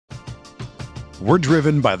We're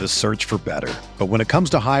driven by the search for better. But when it comes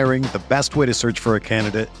to hiring, the best way to search for a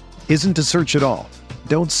candidate isn't to search at all.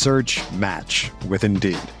 Don't search, match with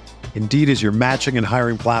Indeed. Indeed is your matching and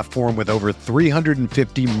hiring platform with over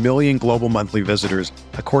 350 million global monthly visitors,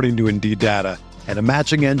 according to Indeed data, and a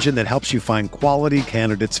matching engine that helps you find quality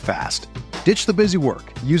candidates fast. Ditch the busy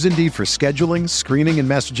work. Use Indeed for scheduling, screening, and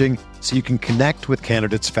messaging so you can connect with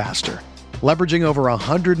candidates faster. Leveraging over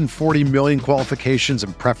 140 million qualifications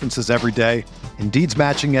and preferences every day, Indeed's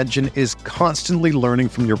matching engine is constantly learning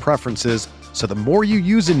from your preferences, so the more you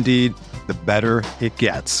use Indeed, the better it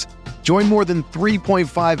gets. Join more than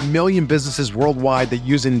 3.5 million businesses worldwide that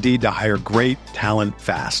use Indeed to hire great talent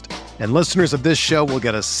fast. And listeners of this show will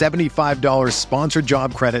get a $75 sponsored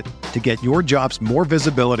job credit to get your jobs more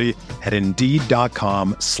visibility at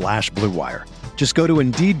Indeed.com/Blue Wire. Just go to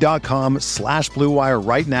Indeed.com/Blue Wire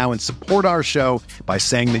right now and support our show by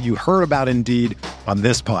saying that you heard about Indeed on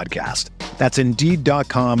this podcast. That's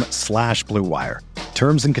Indeed.com/Blue Wire.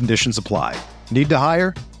 Terms and conditions apply. Need to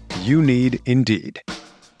hire? You need Indeed.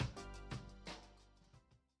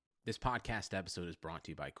 This podcast episode is brought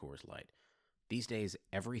to you by Coors Light. These days,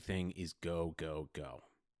 everything is go, go, go.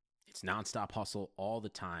 It's nonstop hustle all the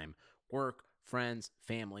time. Work, friends,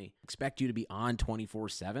 family, expect you to be on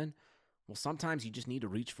 24/7. Well, sometimes you just need to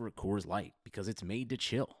reach for a Coors Light because it's made to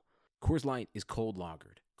chill. Coors Light is cold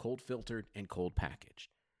lagered, cold filtered, and cold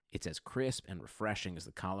packaged. It's as crisp and refreshing as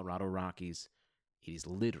the Colorado Rockies. It is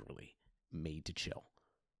literally made to chill.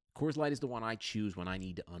 Coors Light is the one I choose when I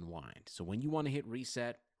need to unwind. So when you want to hit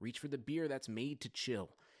reset, reach for the beer that's made to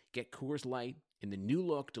chill. Get Coors Light in the new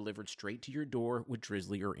look delivered straight to your door with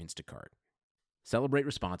Drizzly or Instacart. Celebrate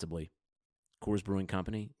responsibly. Coors Brewing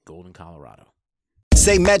Company, Golden, Colorado.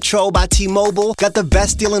 Say Metro by T-Mobile got the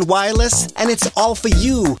best deal in wireless, and it's all for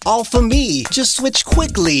you, all for me. Just switch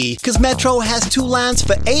quickly, because Metro has 2 lines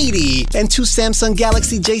for $80 and 2 Samsung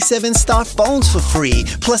Galaxy J7 Star phones for free,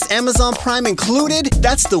 plus Amazon Prime included.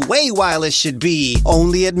 That's the way wireless should be,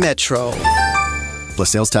 only at Metro. Plus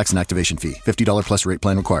sales tax and activation fee. $50 plus rate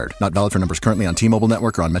plan required. Not valid for numbers currently on T-Mobile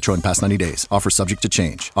network or on Metro in past 90 days. Offer subject to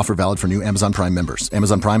change. Offer valid for new Amazon Prime members.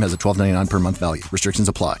 Amazon Prime has a $12.99 per month value. Restrictions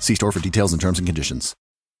apply. See store for details and terms and conditions.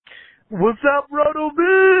 What's up,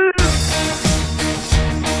 RotoViz?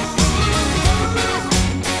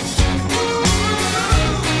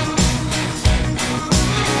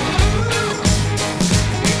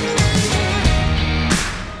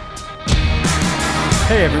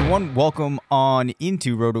 Hey everyone, welcome on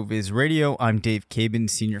into RotoViz Radio. I'm Dave Cabin,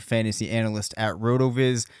 Senior Fantasy Analyst at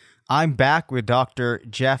RotoViz. I'm back with Dr.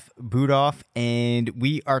 Jeff Budoff, and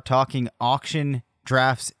we are talking auction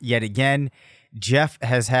drafts yet again. Jeff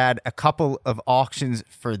has had a couple of auctions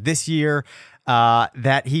for this year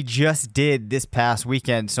that he just did this past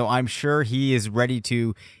weekend, so I'm sure he is ready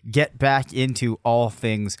to get back into all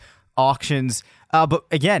things auctions. But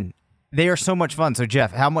again, they are so much fun. So,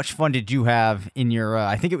 Jeff, how much fun did you have in your,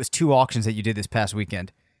 I think it was 2 auctions that you did this past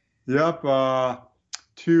weekend? Yep,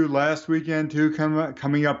 2 last weekend, 2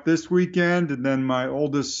 coming up this weekend, and then my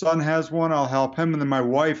oldest son has one. I'll help him, and then my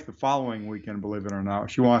wife the following weekend, believe it or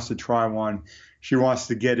not. She wants to try one. She wants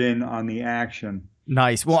to get in on the action.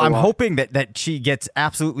 Nice. Well, so, I'm hoping that she gets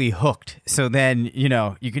absolutely hooked, so then, you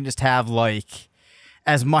know, you can just have, like,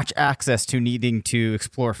 as much access to needing to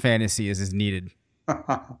explore fantasy as is needed.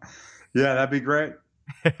 Yeah, that'd be great.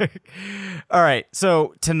 All right.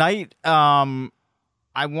 So tonight, I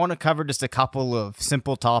want to cover just a couple of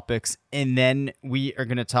simple topics, and then we are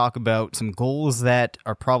going to talk about some goals that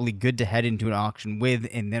are probably good to head into an auction with,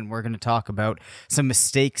 and then we're going to talk about some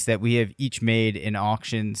mistakes that we have each made in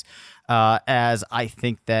auctions, as I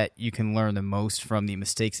think that you can learn the most from the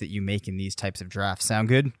mistakes that you make in these types of drafts. Sound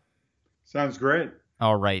good? Sounds great.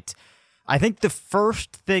 All right. I think the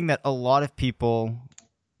first thing that a lot of people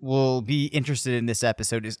will be interested in this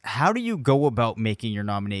episode is, how do you go about making your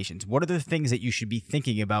nominations? What are the things that you should be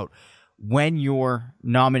thinking about when you're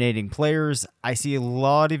nominating players? I see a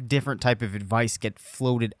lot of different type of advice get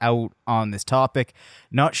floated out on this topic.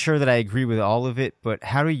 Not sure that I agree with all of it, but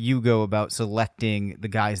how do you go about selecting the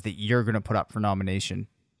guys that you're going to put up for nomination?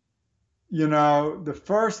 You know, the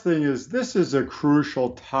first thing is, this is a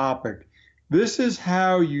crucial topic. This is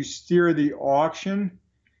how you steer the auction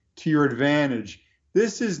to your advantage.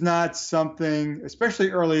 This is not something,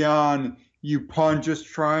 especially early on, you punt just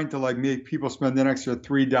trying to like make people spend an extra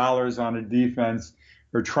 $3 on a defense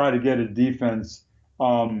or try to get a defense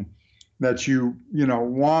that you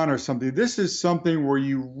want or something. This is something where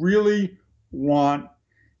you really want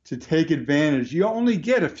to take advantage. You only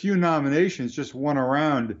get a few nominations, just one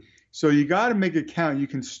around. So you got to make it count. You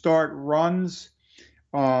can start runs.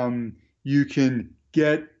 You can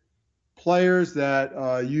get players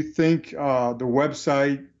that you think the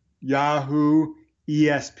website Yahoo,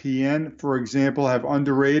 ESPN, for example, have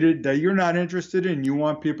underrated that you're not interested in, you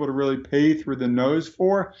want people to really pay through the nose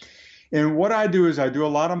for. And what I do is I do a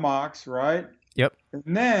lot of mocks, right? Yep.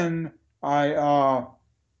 And then I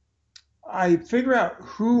figure out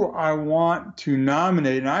who I want to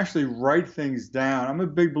nominate and I actually write things down. I'm a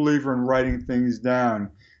big believer in writing things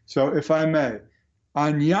down. So if I may,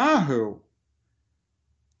 on Yahoo,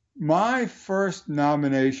 my first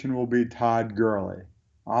nomination will be Todd Gurley.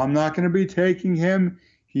 I'm not going to be taking him.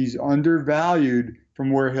 He's undervalued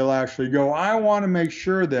from where he'll actually go. I want to make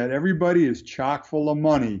sure that everybody is chock full of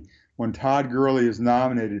money when Todd Gurley is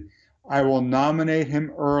nominated. I will nominate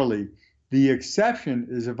him early. The exception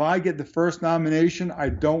is if I get the first nomination, I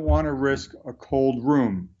don't want to risk a cold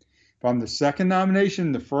room. If I'm the second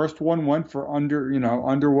nomination, the first one went for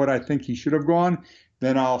under what I think he should have gone,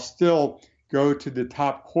 then I'll still go to the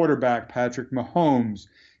top quarterback, Patrick Mahomes,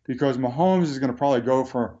 because Mahomes is going to probably go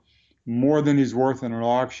for more than he's worth in an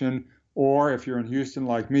auction. Or if you're in Houston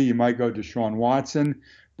like me, you might go to Deshaun Watson.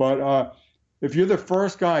 But if you're the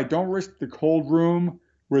first guy, don't risk the cold room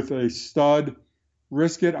with a stud.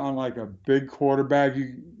 Risk it on like a big quarterback,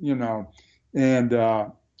 and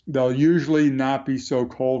they'll usually not be so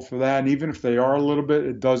cold for that. And even if they are a little bit,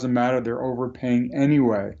 it doesn't matter. They're overpaying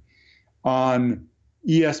anyway. On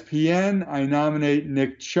ESPN, I nominate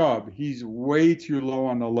Nick Chubb. He's way too low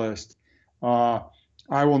on the list.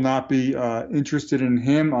 I will not be interested in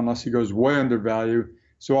him unless he goes way undervalued.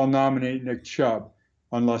 So I'll nominate Nick Chubb,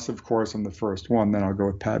 unless, of course, I'm the first one. Then I'll go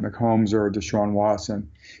with Pat Mahomes or Deshaun Watson.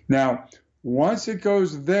 Now, once it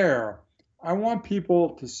goes there, I want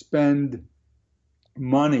people to spend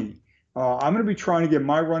money. I'm going to be trying to get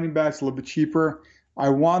my running backs a little bit cheaper. I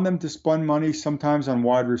want them to spend money sometimes on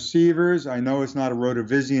wide receivers. I know it's not a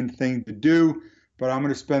RotoVizian thing to do, but I'm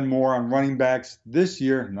going to spend more on running backs this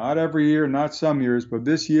year, not every year, not some years, but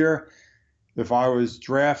this year. If I was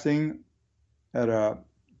drafting at a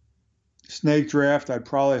snake draft, I'd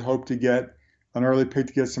probably hope to get an early pick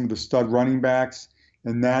to get some of the stud running backs,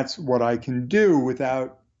 and that's what I can do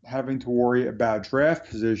without having to worry about draft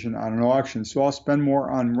position on an auction. So I'll spend more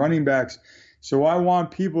on running backs. So I want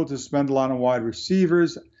people to spend a lot on wide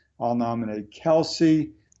receivers. I'll nominate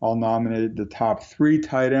Kelsey. I'll nominate the top 3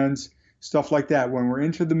 tight ends, stuff like that. When we're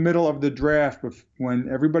into the middle of the draft, when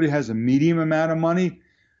everybody has a medium amount of money,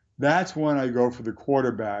 that's when I go for the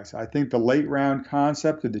quarterbacks. I think the late round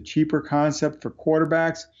concept or the cheaper concept for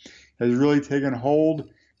quarterbacks has really taken hold.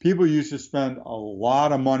 People used to spend a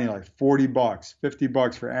lot of money, like $40,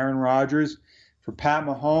 $50 for Aaron Rodgers. For Pat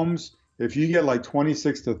Mahomes, if you get like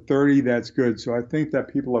 26 to 30, that's good. So I think that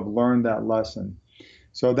people have learned that lesson.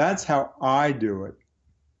 So that's how I do it.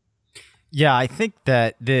 Yeah, I think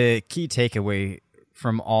that the key takeaway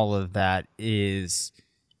from all of that is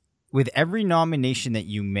with every nomination that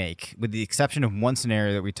you make, with the exception of one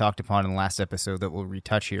scenario that we talked upon in the last episode that we'll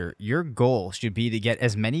retouch here, your goal should be to get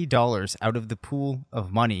as many dollars out of the pool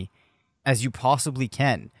of money as you possibly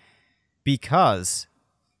can. Because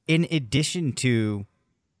in addition to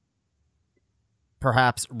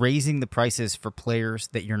perhaps raising the prices for players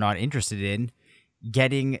that you're not interested in,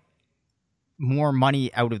 getting more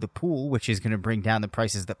money out of the pool, which is going to bring down the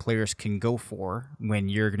prices that players can go for when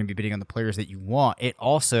you're going to be bidding on the players that you want. It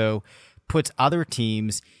also puts other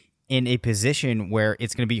teams in a position where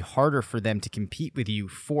it's going to be harder for them to compete with you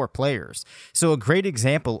for players. So a great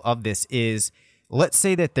example of this is, let's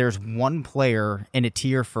say that there's one player in a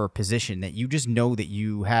tier for a position that you just know that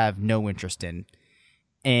you have no interest in,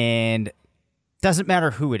 and doesn't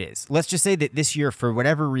matter who it is. Let's just say that this year, for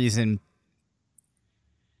whatever reason,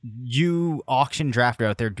 you auction drafter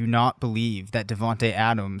out there do not believe that Davante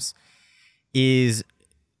Adams is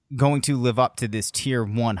going to live up to this tier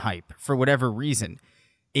 1 hype for whatever reason.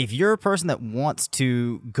 If you're a person that wants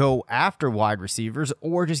to go after wide receivers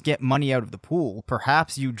or just get money out of the pool,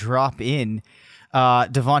 perhaps you drop in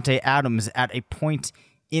Davante Adams at a point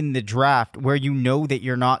in the draft where you know that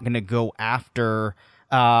you're not going to go after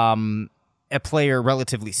a player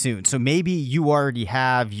relatively soon. So maybe you already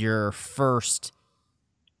have your first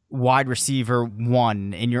wide receiver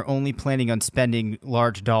 1 and you're only planning on spending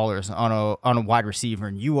large dollars on a wide receiver,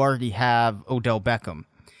 and you already have Odell Beckham.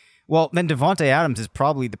 Well, then Davante Adams is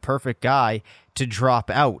probably the perfect guy to drop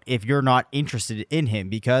out if you're not interested in him,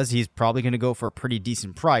 because he's probably going to go for a pretty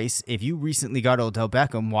decent price. If you recently got Odell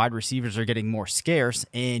Beckham, wide receivers are getting more scarce,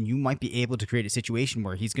 and you might be able to create a situation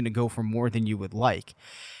where he's going to go for more than you would like.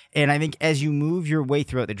 And I think as you move your way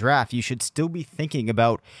throughout the draft, you should still be thinking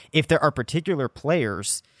about if there are particular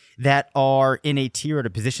players that are in a tier at a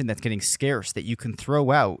position that's getting scarce that you can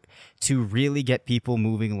throw out to really get people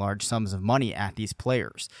moving large sums of money at these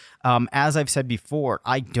players. As I've said before,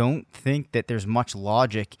 I don't think that there's much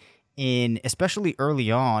logic in, especially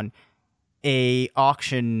early on, a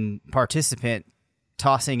auction participant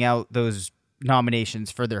tossing out those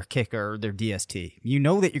nominations for their kicker or their DST. You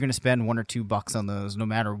know that you're going to spend $1 or $2 on those no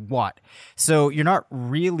matter what. So you're not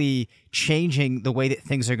really changing the way that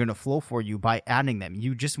things are going to flow for you by adding them.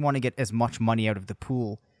 You just want to get as much money out of the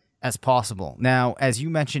pool as possible. Now, as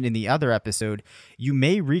you mentioned in the other episode, you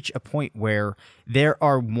may reach a point where there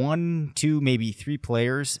are 1, 2, maybe 3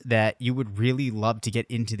 players that you would really love to get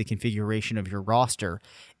into the configuration of your roster.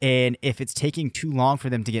 And if it's taking too long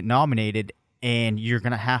for them to get nominated, and you're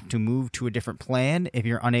going to have to move to a different plan if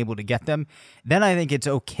you're unable to get them, then I think it's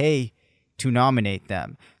okay to nominate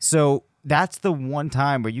them. So that's the one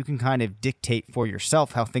time where you can kind of dictate for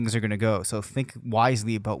yourself how things are going to go. So think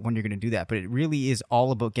wisely about when you're going to do that. But it really is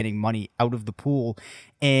all about getting money out of the pool.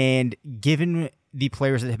 And given the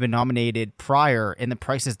players that have been nominated prior and the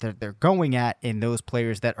prices that they're going at and those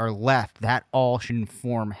players that are left, that all should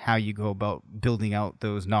inform how you go about building out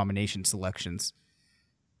those nomination selections.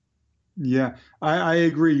 Yeah, I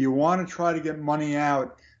agree. You want to try to get money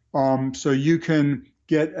out so you can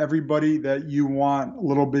get everybody that you want a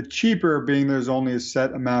little bit cheaper, being there's only a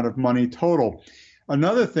set amount of money total.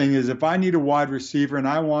 Another thing is if I need a wide receiver and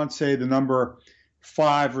I want, say, the number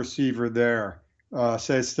 5 receiver there,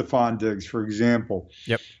 say Stephon Diggs, for example,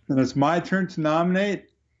 and it's my turn to nominate,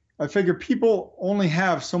 I figure people only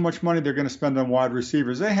have so much money they're going to spend on wide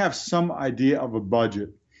receivers. They have some idea of a budget.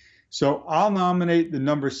 So I'll nominate the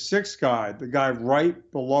number 6 guy, the guy right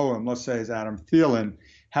below him, let's say is Adam Thielen,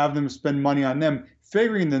 have them spend money on them,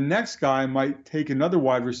 figuring the next guy might take another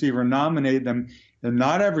wide receiver and nominate them, and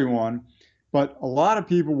not everyone, but a lot of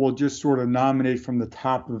people will just sort of nominate from the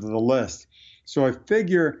top of the list. So I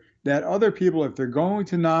figure that other people, if they're going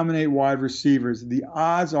to nominate wide receivers, the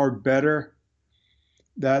odds are better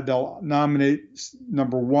that they'll nominate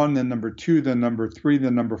number 1, then number 2, then number 3,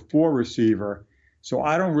 then number 4 receiver. So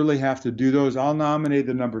I don't really have to do those. I'll nominate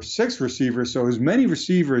the number 6 receiver. So as many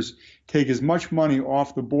receivers take as much money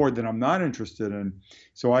off the board that I'm not interested in,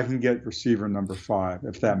 so I can get receiver number 5,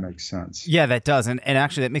 if that makes sense. Yeah, that does. And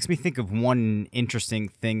actually, that makes me think of one interesting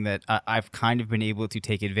thing that I've kind of been able to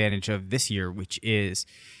take advantage of this year, which is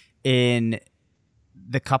in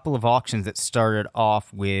the couple of auctions that started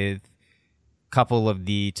off with a couple of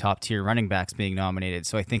the top tier running backs being nominated.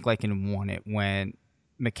 So I think like in one, it went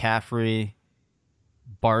McCaffrey,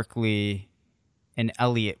 Barkley, and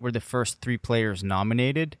Elliott were the first 3 players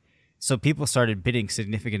nominated. So people started bidding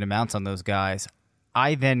significant amounts on those guys.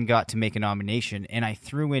 I then got to make a nomination, and I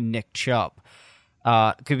threw in Nick Chubb.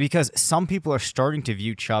 Because some people are starting to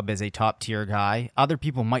view Chubb as a top-tier guy. Other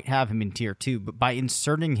people might have him in tier 2, but by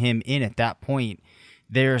inserting him in at that point,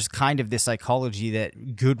 there's kind of this psychology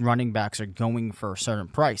that good running backs are going for a certain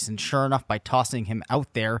price. And sure enough, by tossing him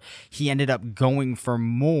out there, he ended up going for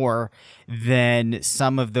more than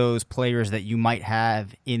some of those players that you might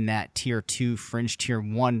have in that tier 2, fringe tier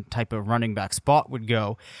 1 type of running back spot would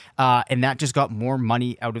go. And that just got more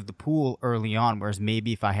money out of the pool early on. Whereas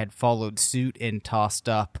maybe if I had followed suit and tossed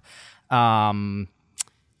up, well,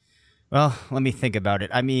 let me think about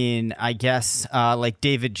it. I mean, I guess like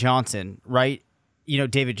David Johnson, right? You know,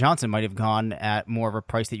 David Johnson might have gone at more of a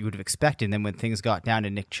price that you would have expected. And then when things got down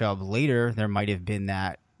to Nick Chubb later, there might have been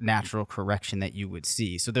that natural correction that you would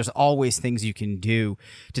see. So there's always things you can do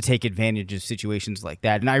to take advantage of situations like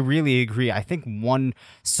that. And I really agree. I think one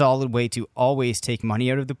solid way to always take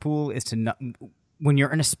money out of the pool is to not, when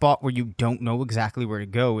you're in a spot where you don't know exactly where to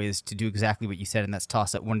go, is to do exactly what you said, and that's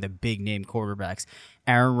toss up one of the big name quarterbacks.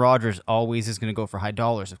 Aaron Rodgers always is going to go for high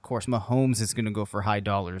dollars. Of course, Mahomes is going to go for high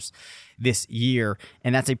dollars this year,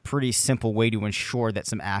 and that's a pretty simple way to ensure that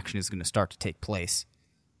some action is going to start to take place.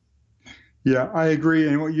 Yeah, I agree.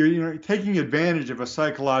 And you're taking advantage of a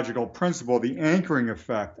psychological principle, the anchoring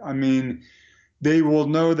effect. I mean, they will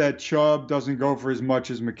know that Chubb doesn't go for as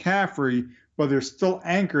much as McCaffrey, but they're still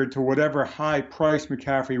anchored to whatever high price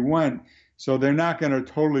McCaffrey went. So they're not going to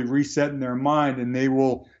totally reset in their mind, and they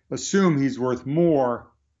will assume he's worth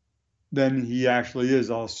more than he actually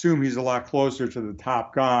is. I'll assume he's a lot closer to the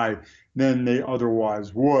top guy than they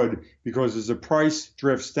otherwise would, because as the price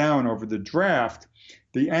drifts down over the draft,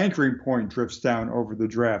 the anchoring point drifts down over the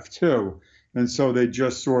draft too. And so they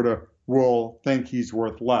just sort of will think he's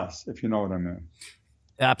worth less, if you know what I mean.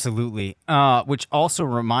 Absolutely. Which also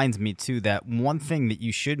reminds me, too, that one thing that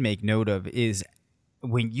you should make note of is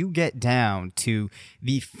when you get down to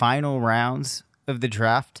the final rounds of the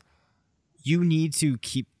draft, you need to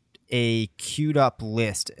keep a queued up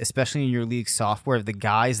list, especially in your league software, of the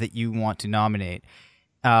guys that you want to nominate.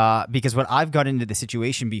 Because what I've got into the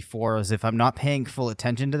situation before is if I'm not paying full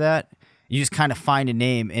attention to that, you just kind of find a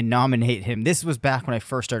name and nominate him. This was back when I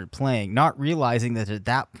first started playing, not realizing that at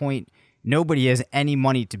that point, nobody has any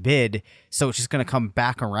money to bid, so it's just going to come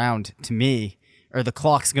back around to me, or the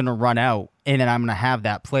clock's going to run out, and then I'm going to have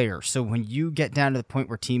that player. So when you get down to the point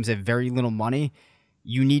where teams have very little money,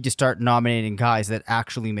 you need to start nominating guys that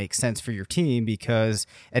actually make sense for your team, because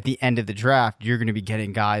at the end of the draft, you're going to be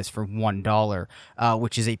getting guys for $1,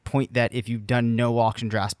 which is a point that if you've done no auction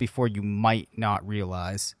drafts before, you might not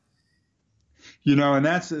realize. And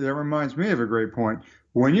that reminds me of a great point.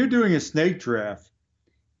 When you're doing a snake draft,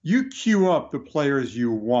 you queue up the players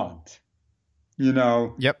you want.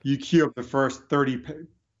 Yep. You queue up the first 30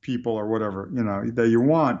 people or whatever, that you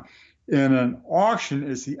want. In an auction,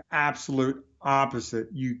 it's the absolute opposite.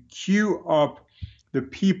 You queue up the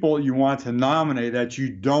people you want to nominate that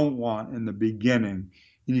you don't want in the beginning.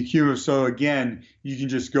 And you queue up, so again, you can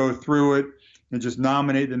just go through it and just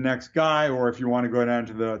nominate the next guy, or if you want to go down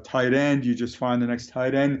to the tight end, you just find the next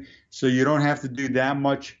tight end. So you don't have to do that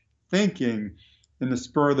much thinking in the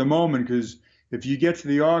spur of the moment, because if you get to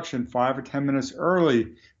the auction 5 or 10 minutes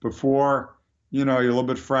early before, you're a little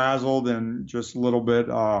bit frazzled and just a little bit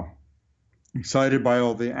excited by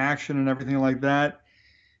all the action and everything like that,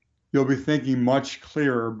 you'll be thinking much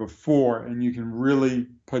clearer before, and you can really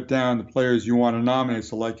put down the players you want to nominate.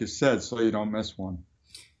 So like you said, so you don't miss one.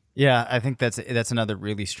 Yeah, I think that's another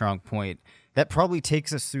really strong point. That probably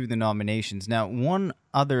takes us through the nominations. Now, one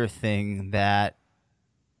other thing that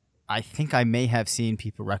I think I may have seen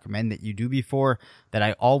people recommend that you do before, that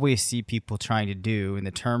I always see people trying to do, and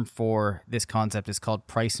the term for this concept is called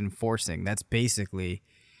price enforcing. That's basically,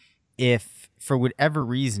 if for whatever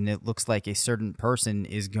reason it looks like a certain person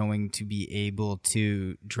is going to be able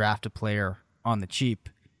to draft a player on the cheap,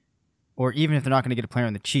 or even if they're not going to get a player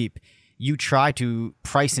on the cheap, you try to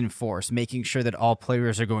price enforce, making sure that all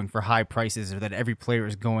players are going for high prices, or that every player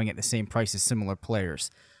is going at the same price as similar players.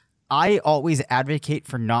 I always advocate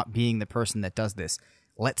for not being the person that does this.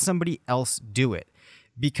 Let somebody else do it,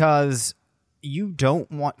 because you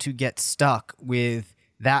don't want to get stuck with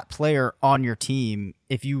that player on your team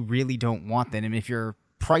if you really don't want them. And if you're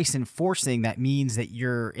price enforcing, that means that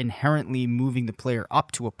you're inherently moving the player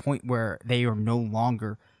up to a point where they are no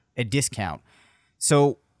longer a discount.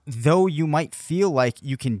 So though you might feel like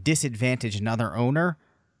you can disadvantage another owner,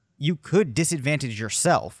 you could disadvantage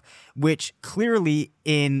yourself, which clearly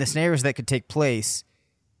in the scenarios that could take place,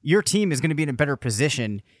 your team is going to be in a better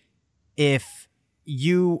position if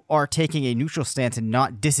you are taking a neutral stance and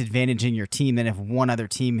not disadvantaging your team than if one other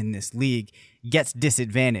team in this league gets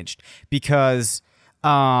disadvantaged. Because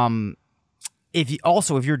if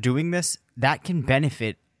you're doing this, that can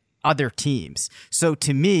benefit other teams. So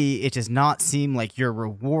to me, it does not seem like your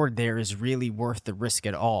reward there is really worth the risk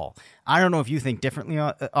at all. I don't know if you think differently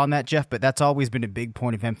on that, Jeff, but that's always been a big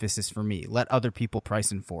point of emphasis for me. Let other people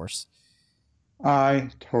price enforce.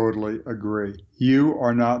 I totally agree. You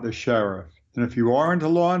are not the sheriff. And if you are into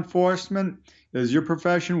law enforcement, as your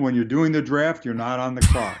profession, when you're doing the draft, you're not on the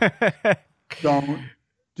clock. Don't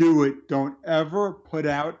do it. Don't ever put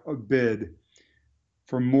out a bid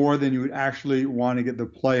for more than you would actually want to get the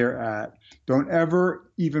player at. Don't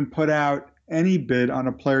ever even put out any bid on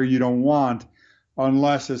a player you don't want,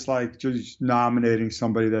 unless it's like just nominating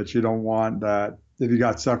somebody that you don't want, that if you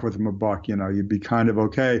got stuck with them a buck, you'd be kind of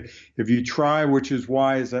okay. If you try, which is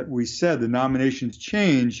why, is that we said the nominations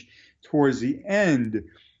change towards the end.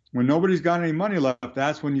 When nobody's got any money left,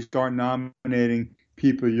 that's when you start nominating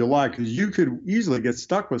people you like, because you could easily get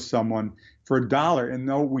stuck with someone for $1. And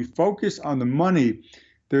though we focus on the money,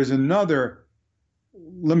 there's another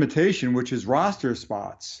limitation, which is roster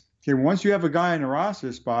spots. Okay, once you have a guy in a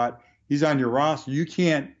roster spot, he's on your roster. You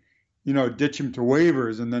can't, ditch him to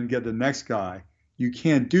waivers and then get the next guy. You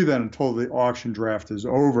can't do that until the auction draft is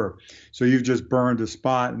over. So you've just burned a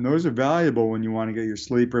spot, and those are valuable when you want to get your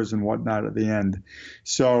sleepers and whatnot at the end.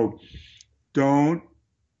 So don't,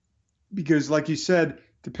 because like you said,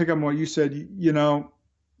 to pick up what you said,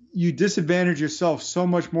 you disadvantage yourself so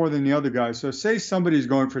much more than the other guys. So say somebody's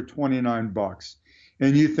going for $29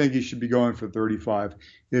 and you think he should be going for 35.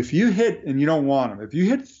 If you hit, and you don't want him, if you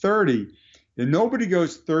hit 30 and nobody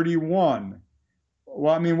goes 31,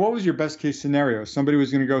 well, I mean, what was your best case scenario? Somebody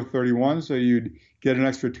was going to go 31, so you'd get an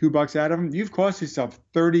extra $2 out of him. You've cost yourself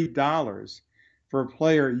 $30 for a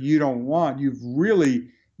player you don't want. You've really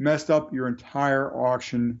messed up your entire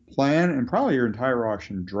auction plan and probably your entire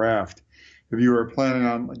auction draft if you were planning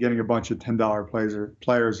on getting a bunch of $10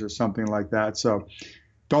 players or something like that. So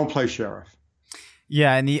don't play sheriff.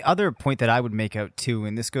 Yeah, and the other point that I would make out too,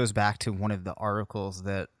 and this goes back to one of the articles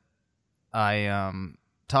that I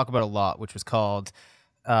talk about a lot, which was called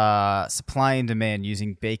Supply and Demand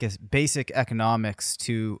Using Basic Economics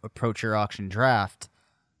to Approach Your Auction Draft.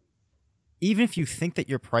 Even if you think that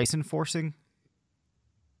you're price enforcing,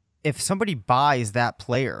 if somebody buys that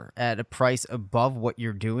player at a price above what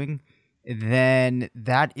you're doing, then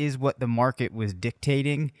that is what the market was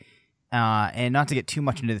dictating. And not to get too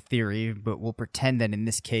much into the theory, but we'll pretend that in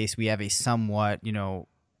this case we have a somewhat,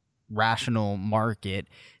 rational market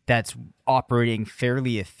that's operating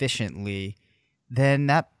fairly efficiently, then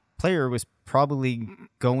that player was probably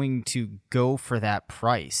going to go for that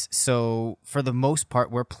price. So for the most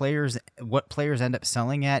part, what players end up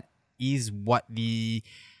selling at is what the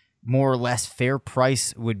more or less fair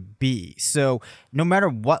price would be. So no matter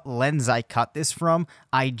what lens I cut this from,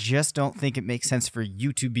 I just don't think it makes sense for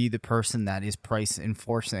you to be the person that is price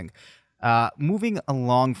enforcing. Moving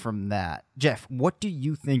along from that, Jeff, what do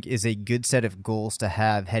you think is a good set of goals to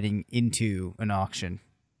have heading into an auction?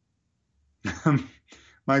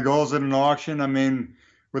 My goals at an auction, I mean,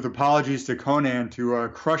 with apologies to Conan, to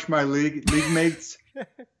crush my league mates,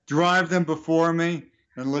 drive them before me,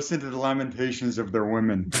 and listen to the lamentations of their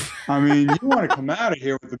women. I mean, you want to come out of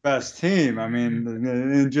here with the best team. I mean,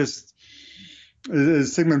 and just,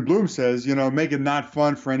 as Sigmund Bloom says, make it not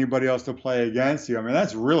fun for anybody else to play against you. I mean,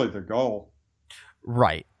 that's really the goal.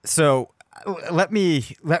 Right. So let me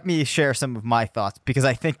share some of my thoughts, because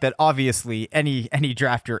I think that obviously any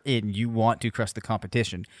draft you're in, you want to crush the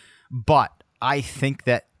competition. But I think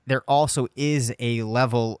that there also is a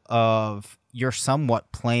level of you're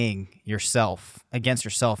somewhat playing yourself against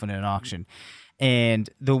yourself in an auction. And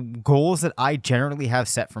the goals that I generally have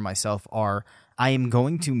set for myself are, I am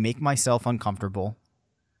going to make myself uncomfortable.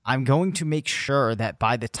 I'm going to make sure that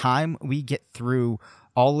by the time we get through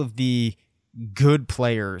all of the good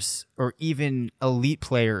players or even elite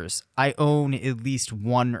players, I own at least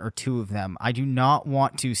one or two of them. I do not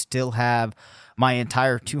want to still have my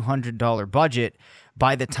entire $200 budget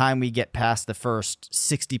by the time we get past the first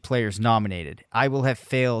 60 players nominated. I will have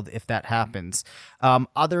failed if that happens.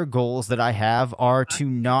 Other goals that I have are to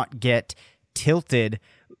not get tilted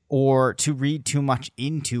or to read too much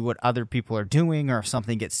into what other people are doing, or if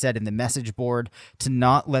something gets said in the message board, to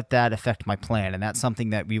not let that affect my plan. And that's something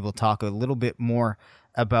that we will talk a little bit more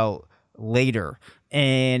about later.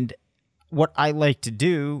 And what I like to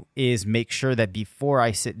do is make sure that before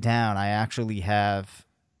I sit down, I actually have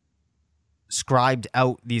scribed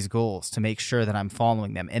out these goals to make sure that I'm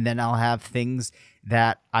following them. And then I'll have things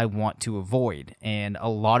that I want to avoid. And a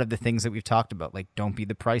lot of the things that we've talked about, like don't be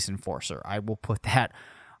the price enforcer, I will put that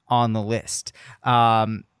on the list.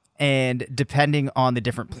 And depending on the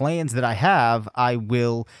different plans that I have, I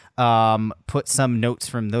will put some notes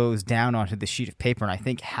from those down onto the sheet of paper. And I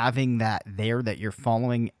think having that there that you're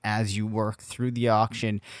following as you work through the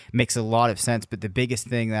auction makes a lot of sense. But the biggest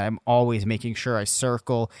thing that I'm always making sure I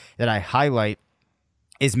circle, that I highlight,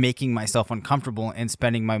 is making myself uncomfortable and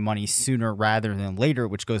spending my money sooner rather than later,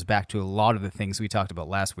 which goes back to a lot of the things we talked about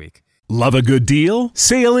last week. Love a good deal?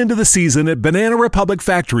 Sail into the season at Banana Republic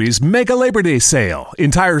Factory's Mega Labor Day Sale.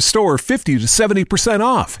 Entire store 50 to 70%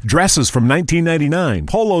 off. Dresses from $19.99.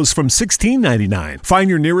 Polos from $16.99. Find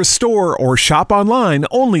your nearest store or shop online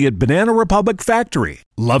only at Banana Republic Factory.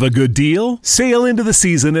 Love a good deal? Sail into the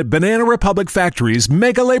season at Banana Republic Factory's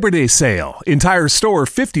Mega Labor Day Sale. Entire store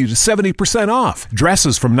 50 to 70% off.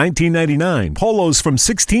 Dresses from $19.99. Polos from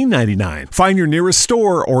 $16.99. Find your nearest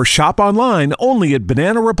store or shop online only at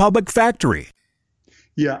Banana Republic Factory.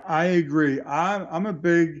 Yeah, I agree. I'm a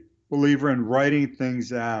big believer in writing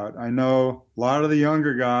things out. I know a lot of the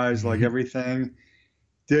younger guys like everything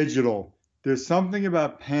digital. There's something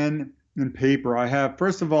about pen and paper. I have,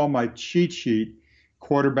 first of all, my cheat sheet,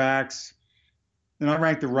 quarterbacks, and I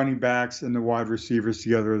rank the running backs and the wide receivers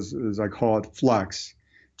together as I call it flex,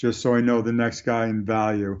 just so I know the next guy in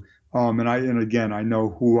value. And again, I know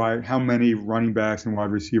how many running backs and wide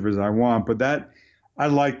receivers I want, but I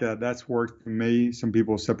like that. That's worked for me. Some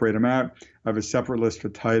people separate them out. I have a separate list for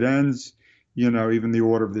tight ends, even the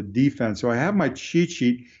order of the defense. So I have my cheat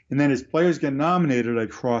sheet, and then as players get nominated, I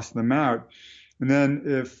cross them out. And then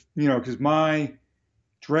if, because my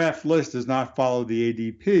draft list does not follow the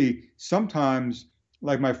ADP, sometimes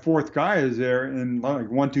like my fourth guy is there and like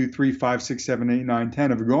 1, 2, 3, 5, 6, 7, 8, 9, 10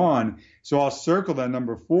 have gone. So I'll circle that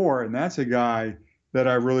number 4, and that's a guy that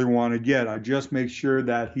I really want to get. I just make sure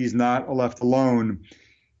that he's not left alone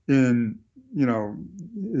in,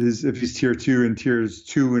 if he's tier 2 and tiers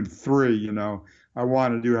 2 and 3, I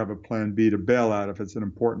want to have a plan B to bail out if it's an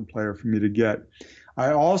important player for me to get.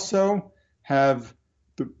 I also have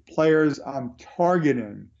the players I'm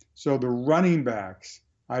targeting. So the running backs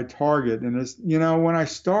I target. And it's, when I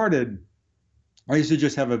started, I used to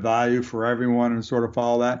just have a value for everyone and sort of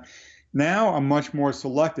follow that. Now I'm much more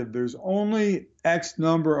selective. There's only X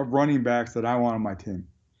number of running backs that I want on my team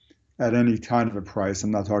at any kind of a price.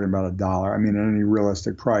 I'm not talking about $1. I mean, at any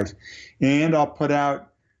realistic price. And I'll put out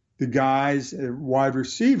the guys at wide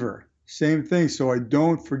receiver. Same thing. So I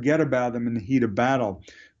don't forget about them in the heat of battle.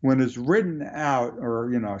 When it's written out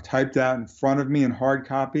or, typed out in front of me in hard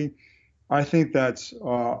copy, I think that's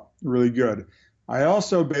really good. I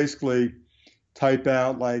also basically type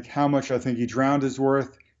out like how much I think each round is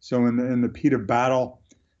worth. So in the heat of battle,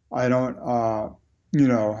 I don't,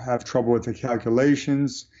 have trouble with the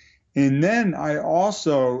calculations. And then I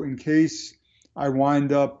also, in case I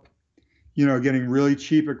wind up, getting really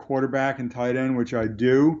cheap at quarterback and tight end, which I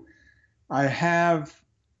do, I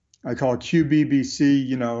call it QBBC.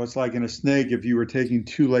 It's like in a snake if you were taking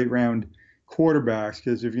 2 late round quarterbacks,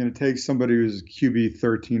 because if you're going to take somebody who's QB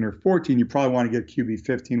 13 or 14, you probably want to get QB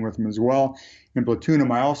 15 with them as well and platoon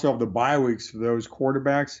them. I also have the bye weeks for those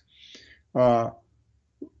quarterbacks,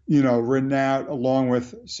 written out along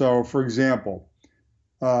with. So, for example,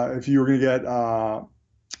 if you were going to get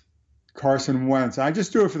Carson Wentz, I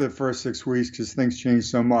just do it for the first 6 weeks because things change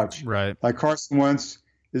so much. Right. Like Carson Wentz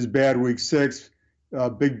is bad week 6,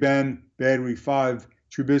 Big Ben bad week 5,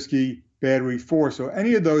 Trubisky bad week 4. So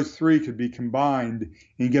any of those 3 could be combined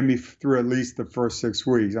and get me through at least the first 6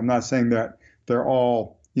 weeks. I'm not saying that they're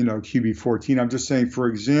all, QB 14. I'm just saying, for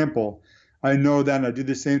example, I know that, and I do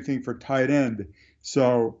the same thing for tight end.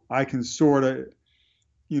 So I can sort of,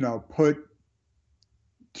 put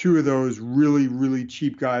 2 of those really, really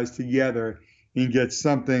cheap guys together and get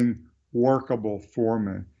something workable for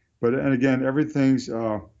me. And again, everything's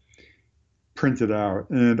printed out.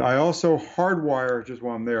 And I also hardwire, just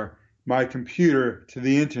while I'm there, my computer to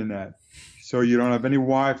the internet so you don't have any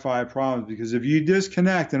Wi-Fi problems. Because if you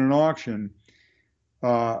disconnect in an auction,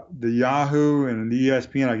 the Yahoo and the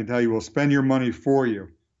ESPN, I can tell you, will spend your money for you.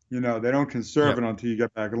 They don't conserve it until you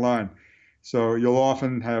get back in line. So you'll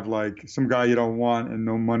often have like some guy you don't want and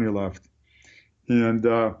no money left. And,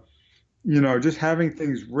 just having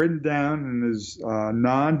things written down and as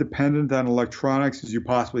non-dependent on electronics as you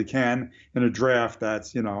possibly can in a draft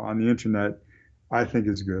that's, on the internet, I think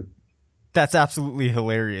is good. That's absolutely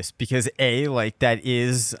hilarious because that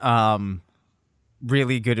is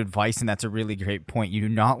really good advice, and that's a really great point. You do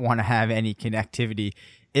not want to have any connectivity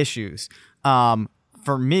issues.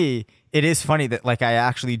 For me, it is funny that I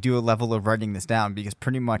actually do a level of writing this down because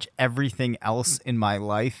pretty much everything else in my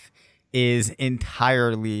life is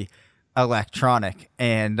entirely electronic.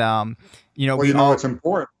 And it's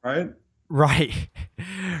important, right?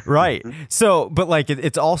 Right. So, but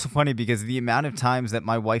it's also funny because the amount of times that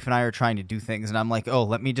my wife and I are trying to do things and I'm like, oh,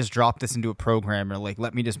 let me just drop this into a program, or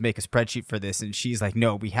let me just make a spreadsheet for this. And she's like,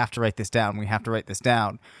 no, we have to write this down.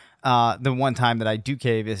 The one time that I do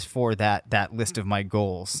cave is for that list of my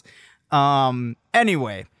goals.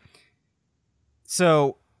 Anyway,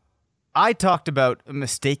 so I talked about a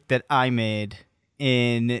mistake that I made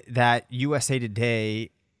in that USA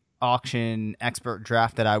Today auction expert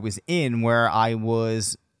draft that I was in, where I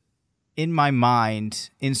was in my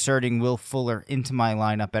mind inserting Will Fuller into my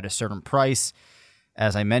lineup at a certain price.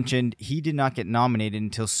 As I mentioned, he did not get nominated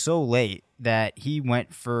until so late that he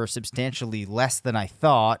went for substantially less than I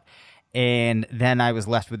thought, and then I was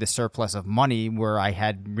left with a surplus of money where I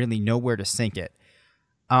had really nowhere to sink it.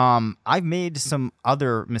 I've made some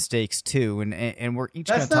other mistakes too, and we're each.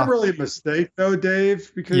 That's not really a mistake though, Dave,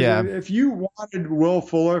 because if you wanted Will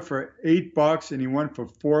Fuller for $8 and he went for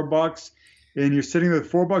 $4, and you're sitting with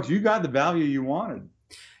 $4, you got the value you wanted.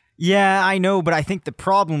 Yeah, I know, but I think the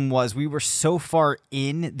problem was we were so far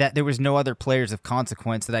in that there was no other players of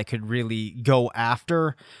consequence that I could really go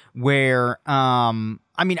after. Where,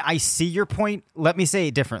 I see your point. Let me say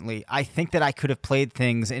it differently. I think that I could have played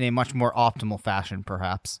things in a much more optimal fashion,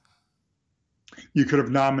 perhaps. You could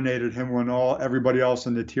have nominated him when everybody else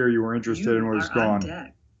in the tier you were interested in was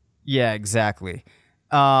gone. Yeah, exactly.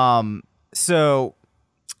 So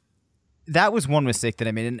that was one mistake that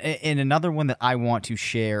I made. And another one that I want to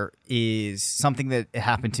share is something that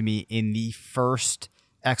happened to me in the first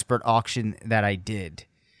expert auction that I did.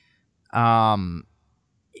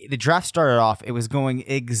 The draft started off, it was going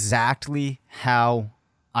exactly how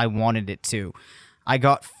I wanted it to. I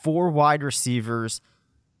got 4 wide receivers,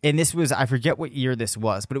 and this was, I forget what year this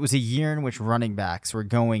was, but it was a year in which running backs were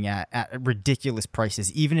going at ridiculous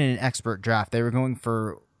prices. Even in an expert draft, they were going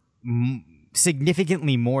for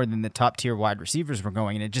significantly more than the top tier wide receivers were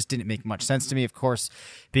going, and it just didn't make much sense to me. Of course,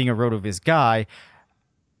 being a RotoViz guy,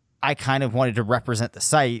 I kind of wanted to represent the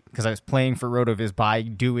site because I was playing for RotoViz by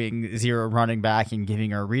doing zero running back and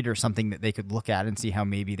giving our reader something that they could look at and see how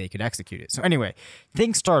maybe they could execute it. So anyway,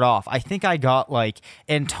 things start off. I think I got like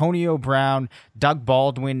Antonio Brown, Doug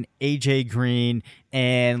Baldwin, AJ Green,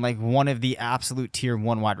 and like one of the absolute tier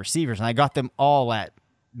 1 wide receivers. And I got them all at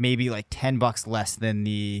maybe like $10 less than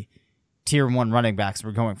the tier 1 running backs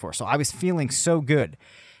we're going for. So I was feeling so good.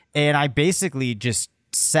 And I basically just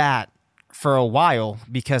sat for a while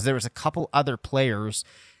because there was a couple other players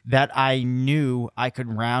that I knew I could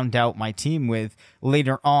round out my team with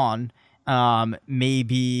later on.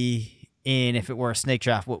 Maybe if it were a snake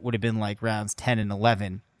draft, what would have been like rounds 10 and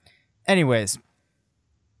 11. Anyways,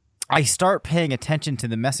 I start paying attention to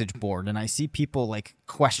the message board and I see people like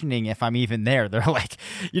questioning if I'm even there. They're like,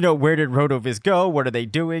 where did RotoViz go? What are they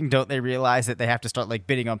doing? Don't they realize that they have to start like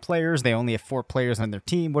bidding on players? They only have 4 players on their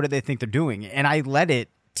team. What do they think they're doing? And I let it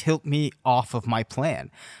tilt me off of my plan.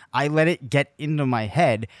 I let it get into my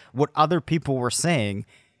head what other people were saying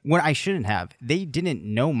when I shouldn't have. They didn't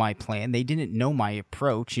know my plan. They didn't know my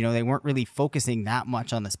approach. They weren't really focusing that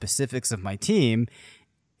much on the specifics of my team.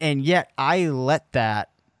 And yet I let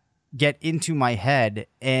that get into my head.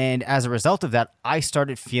 And as a result of that, I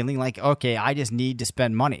started feeling like, okay, I just need to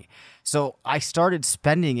spend money. So I started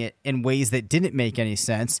spending it in ways that didn't make any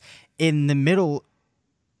sense in the middle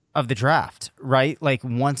of the draft, right? Like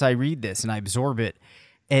once I read this and I absorb it,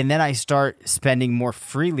 and then I start spending more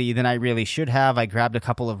freely than I really should have. I grabbed a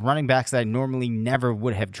couple of running backs that I normally never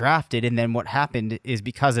would have drafted. And then what happened is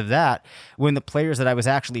because of that, when the players that I was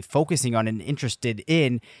actually focusing on and interested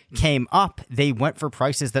in came up, they went for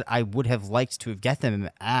prices that I would have liked to have get them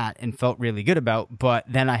at and felt really good about. But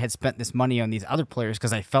then I had spent this money on these other players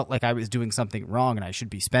because I felt like I was doing something wrong and I should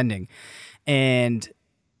be spending. And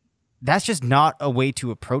that's just not a way to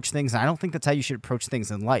approach things. And I don't think that's how you should approach things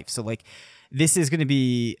in life. So like, this is going to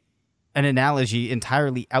be an analogy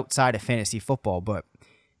entirely outside of fantasy football, but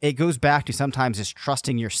it goes back to sometimes just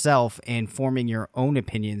trusting yourself and forming your own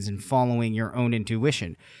opinions and following your own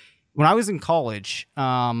intuition. When I was in college,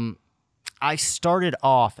 I started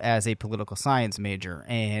off as a political science major.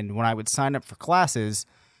 And when I would sign up for classes,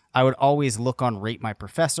 I would always look on Rate My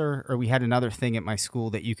Professor, or we had another thing at my school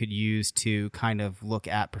that you could use to kind of look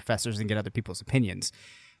at professors and get other people's opinions.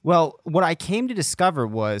 Well, what I came to discover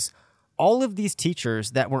was all of these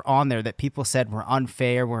teachers that were on there that people said were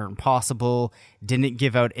unfair, were impossible, didn't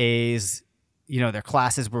give out A's, their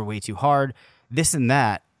classes were way too hard, this and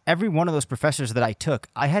that. Every one of those professors that I took,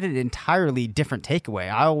 I had an entirely different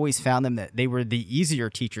takeaway. I always found them that they were the easier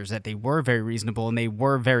teachers, that they were very reasonable and they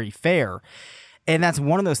were very fair. And that's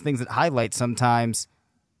one of those things that highlights sometimes,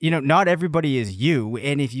 not everybody is you.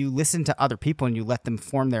 And if you listen to other people and you let them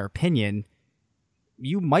form their opinion,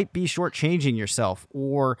 you might be shortchanging yourself,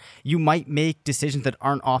 or you might make decisions that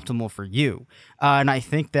aren't optimal for you. And I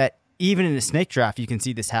think that even in a snake draft, you can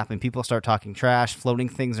see this happen. People start talking trash, floating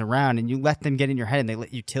things around, and you let them get in your head and they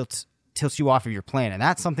let you tilt you off of your plan. And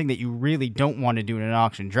that's something that you really don't want to do in an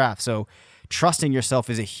auction draft. So trusting yourself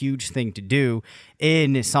is a huge thing to do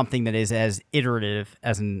in something that is as iterative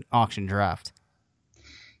as an auction draft.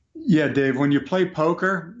 Yeah, Dave, when you play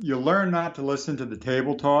poker, you learn not to listen to the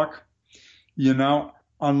table talk,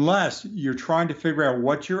 unless you're trying to figure out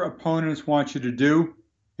what your opponents want you to do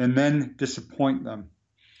and then disappoint them.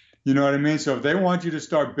 You know what I mean? So if they want you to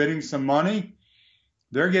start bidding some money,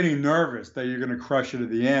 they're getting nervous that you're going to crush it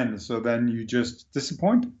at the end. So then you just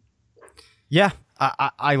disappoint them. Yeah.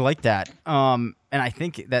 I like that. And I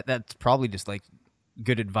think that that's probably just like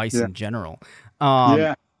good advice in general.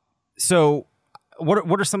 So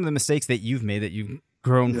what are some of the mistakes that you've made that you've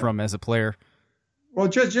grown from as a player? Well,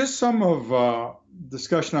 just some of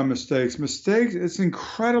discussion on mistakes. Mistakes, it's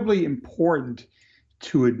incredibly important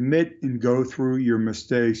to admit and go through your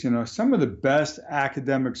mistakes. Some of the best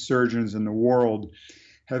academic surgeons in the world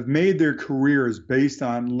have made their careers based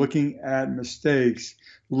on looking at mistakes,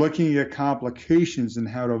 looking at complications and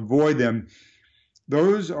how to avoid them.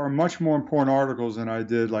 Those are much more important articles than I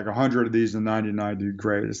did like 100 of these and 99 do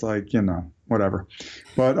great. It's like, whatever.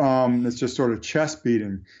 But it's just sort of chest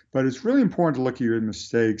beating. But it's really important to look at your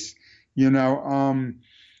mistakes.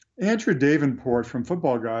 Andrew Davenport from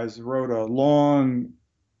Football Guys wrote a long,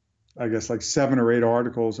 I guess like 7 or 8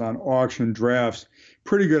 articles on auction drafts.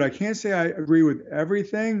 Pretty good. I can't say I agree with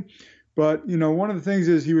everything, but, one of the things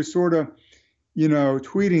is he was sort of,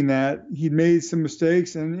 tweeting that he'd made some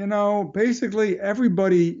mistakes. And, basically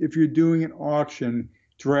everybody, if you're doing an auction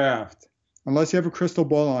draft, unless you have a crystal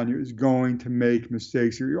ball on you, is going to make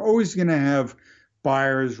mistakes. You're always going to have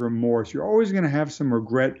buyer's remorse. You're always going to have some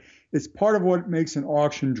regret it's part of what makes an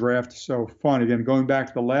auction draft so fun. Again, going back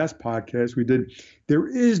to the last podcast we did, there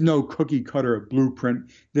is no cookie cutter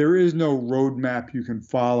blueprint. There is no roadmap you can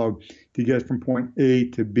follow to get from point A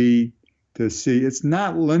to B to C. It's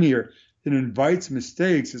not linear. It invites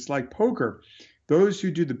mistakes. It's like poker. Those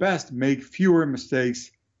who do the best make fewer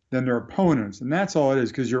mistakes than their opponents. And that's all it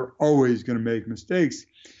is, because you're always going to make mistakes.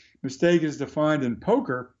 Mistake is defined in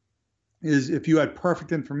poker is if you had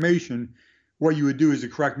perfect information, what you would do is the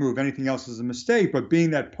correct move. Anything else is a mistake. But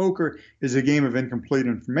being that poker is a game of incomplete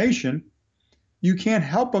information, you can't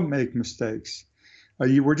help but make mistakes.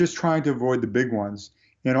 We're just trying to avoid the big ones.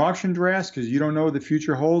 In auction drafts, because you don't know what the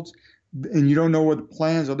future holds and you don't know what the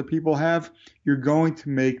plans other people have, you're going to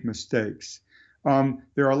make mistakes.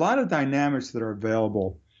 There are a lot of dynamics that are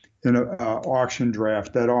available in an auction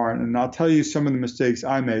draft that aren't. And I'll tell you some of the mistakes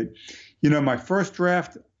I made. My first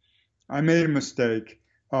draft, I made a mistake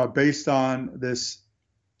based on this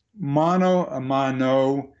mano a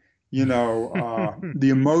mano, the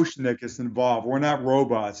emotion that gets involved. We're not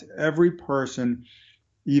robots. Every person,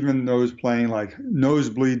 even those playing like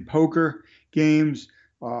nosebleed poker games,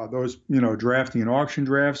 those, drafting and auction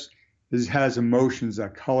drafts, has emotions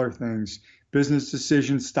that color things. Business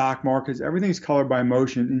decisions, stock markets, everything's colored by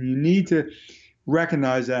emotion, and you need to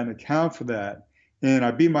recognize that and account for that. And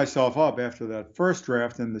I beat myself up after that first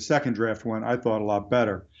draft, and the second draft went, I thought, a lot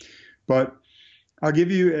better. But I'll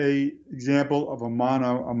give you an example of a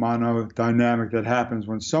mano dynamic that happens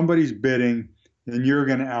when somebody's bidding and you're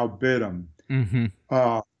going to outbid them.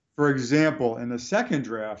 Mm-hmm. For example, in the second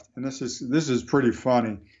draft, and this is pretty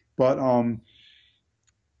funny, but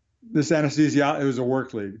this it was a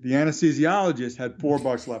work league. The anesthesiologist had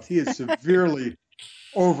 $4 left. He had severely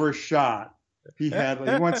overshot. He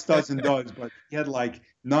went studs and duds, but he had like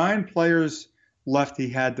 9 players left he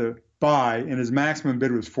had to buy, and his maximum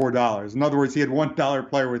bid was $4. In other words, he had $1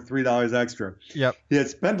 player with $3 extra. Yep. He had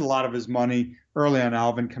spent a lot of his money early on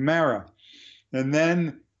Alvin Kamara. And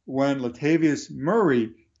then when Latavius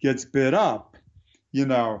Murray gets bid up,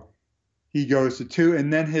 he goes to 2,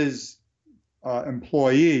 and then his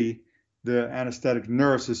employee, the anesthetic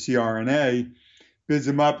nurse, the CRNA, bids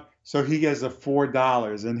him up, so he gets a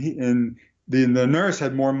 $4, and the nurse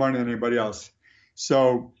had more money than anybody else,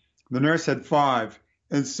 so the nurse had 5,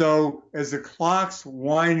 and so as the clock's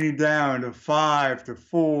winding down to 5 to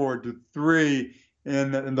 4 to 3,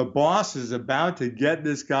 and the boss is about to get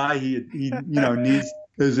this guy he needs,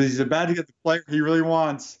 he's about to get the player he really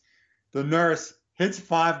wants, the nurse hits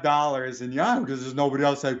 $5, and Yahoo, because there's nobody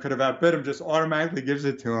else that could have outbid him, just automatically gives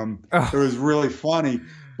it to him. It was really funny.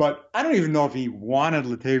 But I don't even know if he wanted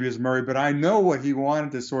Latavius Murray, but I know what he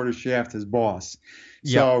wanted to sort of shaft his boss.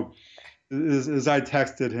 Yep. So as I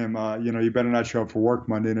texted him, you better not show up for work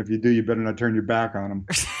Monday, and if you do, you better not turn your back on him.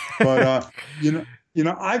 But,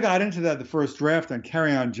 I got into that the first draft on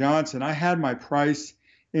Kerryon Johnson. I had my price,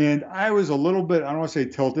 and I was a little bit, I don't want to say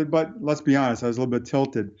tilted, but let's be honest, I was a little bit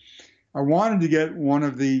tilted. I wanted to get one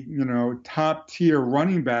of the, top tier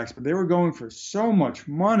running backs, but they were going for so much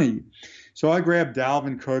money. So I grabbed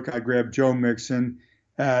Dalvin Cook, I grabbed Joe Mixon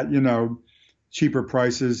at, cheaper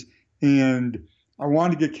prices, and I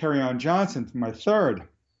wanted to get Kerryon Johnson for my third.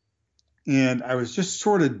 And I was just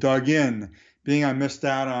sort of dug in, being I missed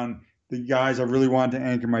out on the guys I really wanted to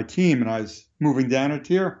anchor my team, and I was moving down a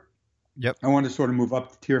tier. Yep. I wanted to sort of move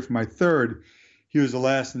up the tier for my third. He was the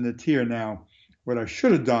last in the tier. Now, what I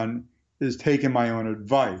should have done is taking my own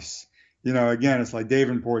advice. Again, it's like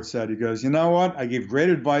Davenport said. He goes, you know what? I give great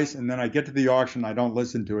advice, and then I get to the auction, I don't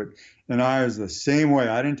listen to it. And I was the same way.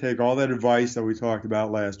 I didn't take all that advice that we talked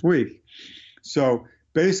about last week. So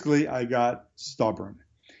basically, I got stubborn,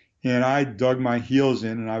 and I dug my heels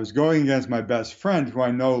in, and I was going against my best friend, who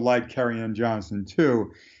I know liked Kerryon Johnson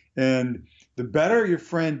too. And the better your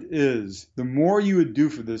friend is, the more you would do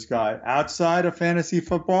for this guy outside of fantasy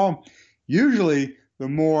football, usually the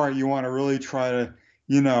more you want to really try to,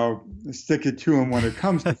 stick it to him when it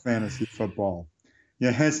comes to fantasy football.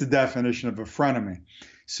 Hence the definition of a frenemy.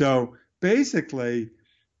 So basically,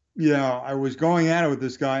 I was going at it with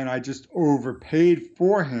this guy, and I just overpaid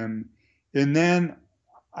for him. And then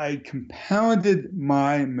I compounded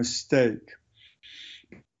my mistake,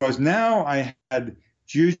 because now I had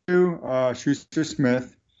Juju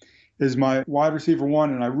Schuster-Smith is my wide receiver 1,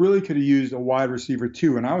 and I really could have used a wide receiver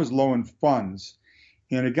 2, and I was low in funds.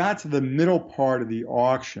 And it got to the middle part of the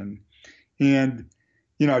auction, and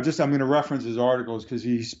I'm going to reference his articles because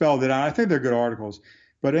he spelled it out. I think they're good articles.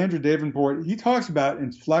 But Andrew Davenport, he talks about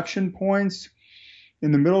inflection points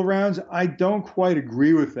in the middle rounds. I don't quite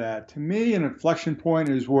agree with that. To me, an inflection point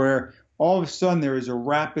is where all of a sudden there is a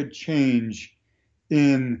rapid change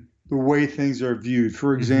in the way things are viewed.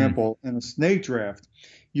 For example, in a snake draft,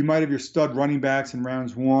 you might have your stud running backs in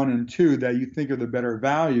rounds 1 and 2 that you think are the better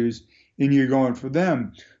values, and you're going for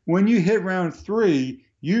them. When you hit round 3,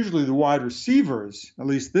 usually the wide receivers, at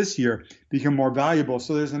least this year, become more valuable.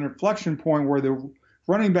 So there's an inflection point where the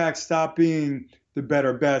running backs stop being the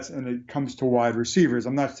better bets and it comes to wide receivers.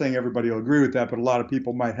 I'm not saying everybody will agree with that, but a lot of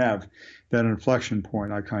people might have that inflection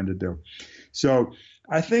point. I kind of do. So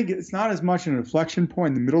I think it's not as much an inflection point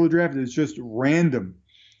in the middle of the draft, it's just random.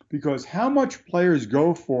 Because how much players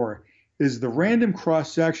go for is the random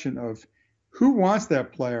cross-section of who wants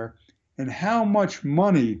that player and how much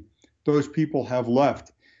money those people have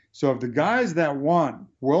left. So if the guys that want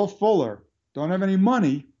Will Fuller don't have any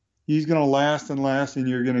money, he's going to last and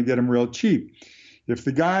you're going to get him real cheap. If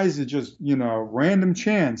the guys are just, random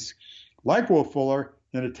chance, like Will Fuller,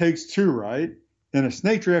 and it takes 2, right? And a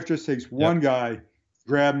snake draft just takes one guy,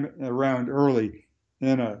 grab him around early.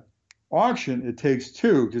 In a auction, it takes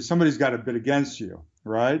 2 because somebody's got to bid against you,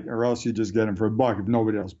 right? Or else you just get him for $1 if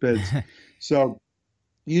nobody else bids. So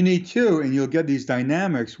you need 2, and you'll get these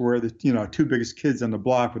dynamics where the 2 biggest kids on the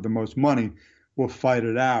block with the most money will fight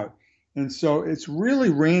it out. And so it's really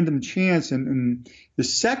random chance. And in the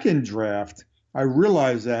second draft, I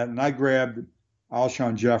realized that, and I grabbed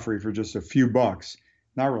Alshon Jeffrey for just a few bucks.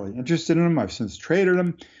 Not really interested in him. I've since traded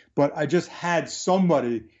him, but I just had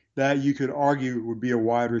somebody that you could argue would be a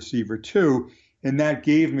wide receiver too, and that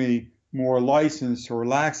gave me more license to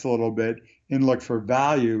relax a little bit and look for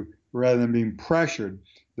value rather than being pressured.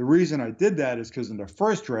 The reason I did that is because in the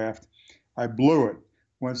first draft, I blew it.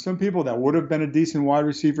 When some people that would have been a decent wide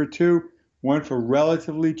receiver too went for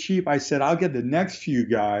relatively cheap, I said, I'll get the next few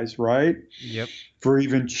guys, right? Yep. For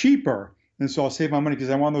even cheaper. And so I'll save my money because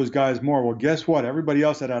I want those guys more. Well, guess what? Everybody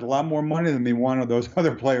else that had a lot more money than me wanted those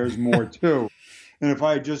other players more too. And if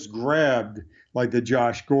I had just grabbed like the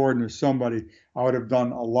Josh Gordon or somebody, I would have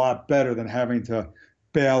done a lot better than having to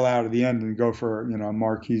bail out at the end and go for,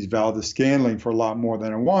 Marquise Valdes-Scantling for a lot more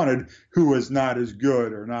than I wanted, who was not as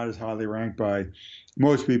good or not as highly ranked by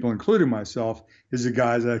most people, including myself, as the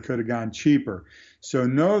guys that I could have gone cheaper. So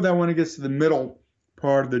know that when it gets to the middle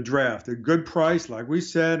part of the draft, a good price, like we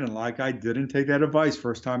said, and like I didn't take that advice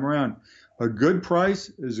first time around, a good price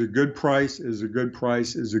is a good price is a good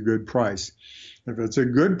price is a good price. If it's a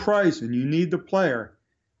good price and you need the player,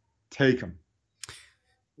 take him.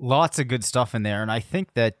 Lots of good stuff in there. And I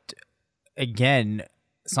think that, again,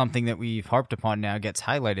 something that we've harped upon now gets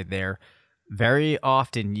highlighted there. Very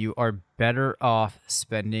often you are better off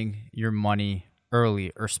spending your money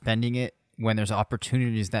early or spending it when there's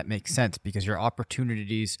opportunities that make sense, because your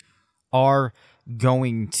opportunities are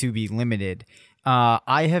going to be limited.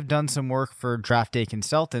 I have done some work for Draft Day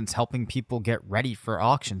Consultants helping people get ready for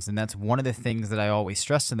auctions, and that's one of the things that I always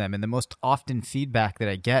stress to them. And the most often feedback that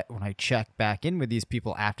I get when I check back in with these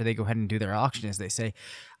people after they go ahead and do their auction is they say,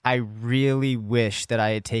 I really wish that I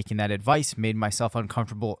had taken that advice, made myself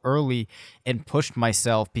uncomfortable early, and pushed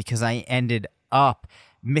myself, because I ended up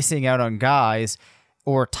missing out on guys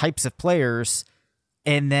or types of players,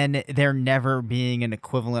 and then there never being an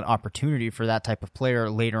equivalent opportunity for that type of player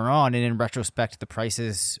later on. And in retrospect, the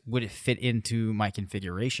prices would fit into my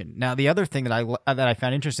configuration. Now, the other thing that I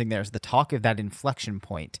found interesting there is the talk of that inflection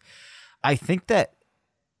point. I think that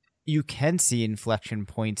you can see inflection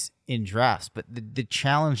points in drafts, but the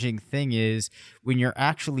challenging thing is when you're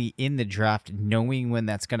actually in the draft, knowing when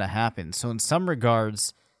that's going to happen. So in some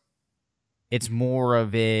regards, it's more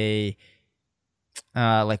of a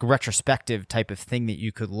like retrospective type of thing that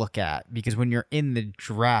you could look at, because when you're in the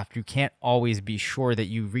draft, you can't always be sure that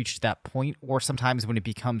you reached that point, or sometimes when it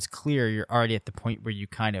becomes clear, you're already at the point where you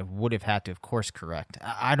kind of would have had to, of course, correct.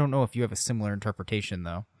 I don't know if you have a similar interpretation,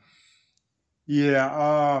 though.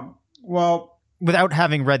 Yeah, well, without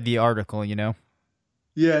having read the article,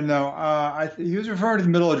 Yeah, no, he was referring to the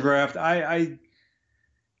middle of draft.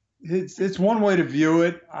 It's one way to view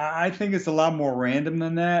it. I think it's a lot more random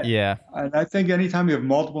than that. Yeah. And I think anytime you have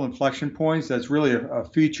multiple inflection points, that's really a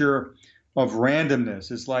feature of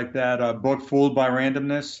randomness. It's like that book Fooled by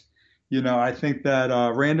Randomness. I think that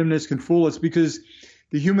randomness can fool us because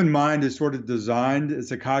the human mind is sort of designed,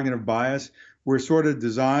 it's a cognitive bias. We're sort of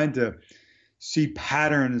designed to see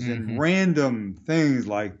patterns in random things,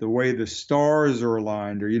 like the way the stars are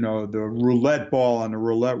aligned, or, the roulette ball on the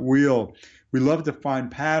roulette wheel. We love to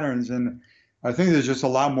find patterns, and I think there's just a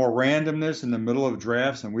lot more randomness in the middle of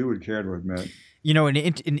drafts than we would care to admit.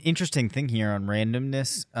 An interesting thing here on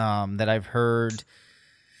randomness that I've heard,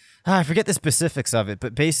 I forget the specifics of it,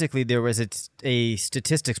 but basically there was a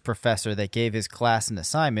statistics professor that gave his class an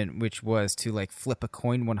assignment, which was to flip a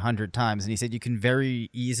coin 100 times. And he said you can very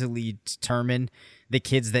easily determine the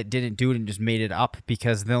kids that didn't do it and just made it up,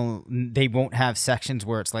 because they won't have sections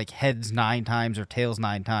where it's like heads 9 times or tails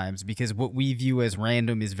 9 times, because what we view as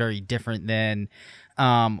random is very different than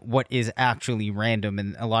what is actually random,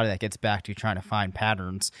 and a lot of that gets back to trying to find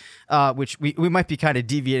patterns, which we might be kind of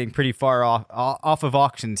deviating pretty far off of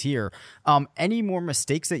auctions here. Any more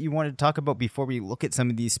mistakes that you wanted to talk about before we look at some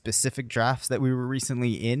of these specific drafts that we were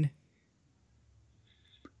recently in?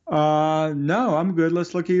 No, I'm good.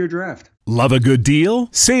 Let's look at your draft. Love a good deal?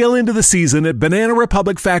 Sail into the season at Banana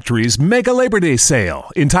Republic Factory's Mega Labor Day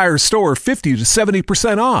Sale. Entire store 50 to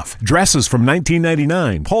 70% off. Dresses from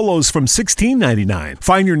 $19.99. Polos from $16.99.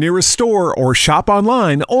 Find your nearest store or shop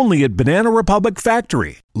online only at Banana Republic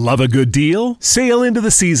Factory. Love a good deal? Sail into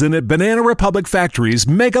the season at Banana Republic Factory's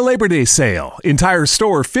Mega Labor Day Sale. Entire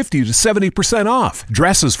store 50 to 70% off.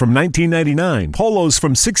 Dresses from $19.99. Polos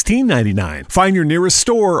from $16.99. Find your nearest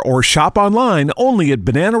store or shop online only at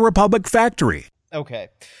Banana Republic Factory. Okay,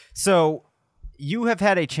 so you have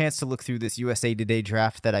had a chance to look through this USA Today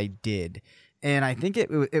draft that I did, and I think it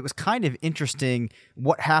was kind of interesting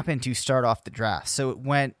what happened to start off the draft. So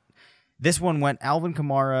this one went Alvin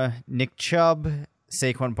Kamara, Nick Chubb,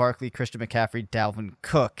 Saquon Barkley, Christian McCaffrey, Dalvin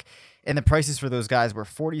Cook, and the prices for those guys were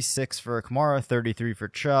 46 for Kamara, 33 for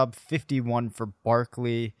Chubb, 51 for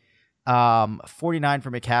Barkley, 49 for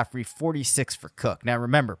McCaffrey, 46 for Cook. Now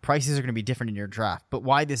remember, prices are going to be different in your draft, but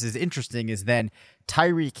why this is interesting is then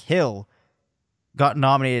Tyreek Hill got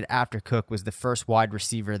nominated after Cook, was the first wide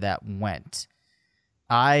receiver that went.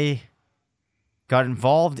 I got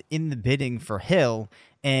involved in the bidding for Hill,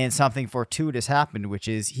 and something fortuitous happened, which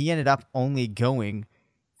is he ended up only going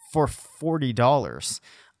for $40.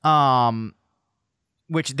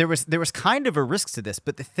 Which there was kind of a risk to this,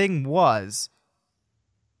 but the thing was,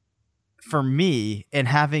 for me, and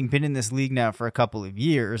having been in this league now for a couple of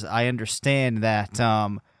years, I understand that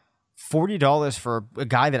 $40 for a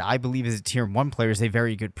guy that I believe is a tier 1 player is a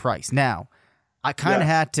very good price. Now, I kind of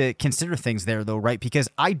had to consider things there, though, right? Because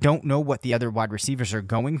I don't know what the other wide receivers are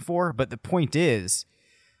going for, but the point is,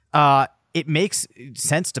 it makes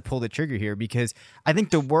sense to pull the trigger here, because I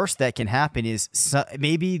think the worst that can happen is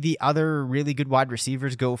maybe the other really good wide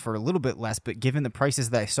receivers go for a little bit less, but given the prices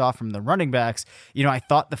that I saw from the running backs, I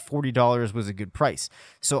thought the $40 was a good price.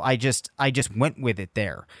 So I just went with it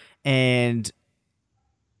there. And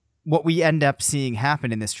what we end up seeing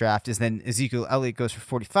happen in this draft is then Ezekiel Elliott goes for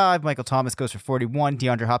 45, Michael Thomas goes for 41,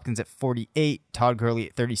 DeAndre Hopkins at 48, Todd Gurley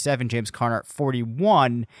at 37, James Conner at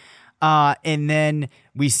 41. And then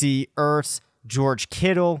we see Ertz, George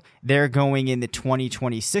Kittle, they're going in the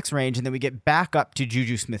 2026 range, and then we get back up to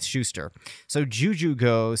Juju Smith-Schuster. So Juju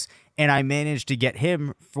goes, and I managed to get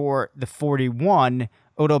him for the 41.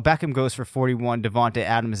 Odell Beckham goes for 41. Devontae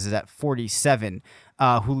Adams is at 47.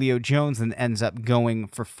 Julio Jones then ends up going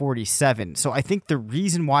for 47. So I think the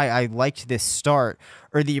reason why I liked this start,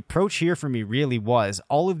 or the approach here for me, really was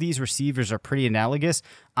all of these receivers are pretty analogous.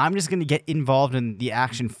 I'm just going to get involved in the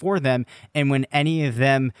action for them, and when any of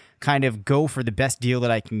them kind of go for the best deal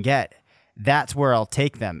that I can get, that's where I'll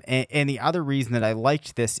take them. And the other reason that I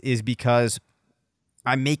liked this is because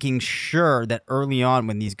I'm making sure that early on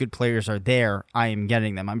when these good players are there, I am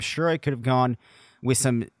getting them. I'm sure I could have gone with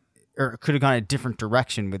could have gone a different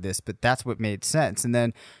direction with this, but that's what made sense. And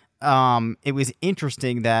then it was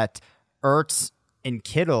interesting that Ertz and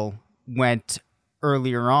Kittle went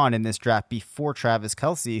earlier on in this draft before Travis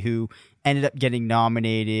Kelce, who ended up getting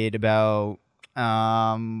nominated about,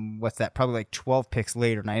 probably like 12 picks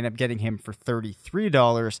later, and I ended up getting him for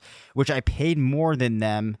 $33, which I paid more than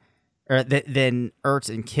them, or than Ertz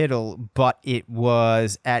and Kittle, but it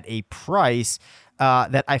was at a price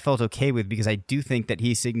that I felt okay with, because I do think that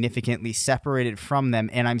he's significantly separated from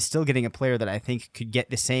them, and I'm still getting a player that I think could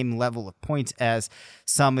get the same level of points as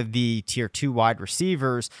some of the tier 2 wide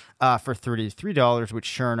receivers for $33, which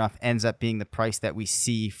sure enough ends up being the price that we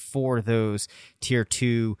see for those tier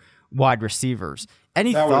 2 wide receivers.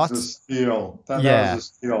 Any thoughts? Was a steal. That was a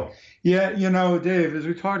steal. Yeah, Dave, as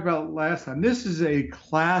we talked about last time, this is a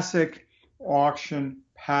classic auction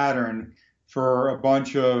pattern for a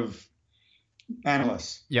bunch of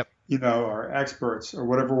analysts, or experts, or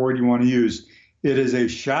whatever word you want to use. It is a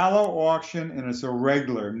shallow auction, and it's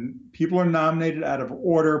irregular. People are nominated out of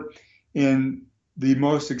order, and the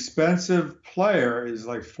most expensive player is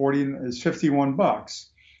like $51,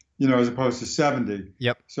 as opposed to 70.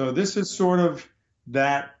 Yep. So this is sort of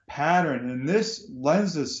that pattern, and this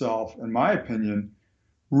lends itself, in my opinion,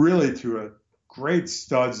 really to a great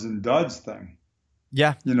studs and duds thing.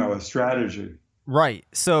 Yeah. A strategy. Right.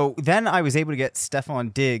 So then I was able to get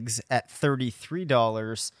Stephon Diggs at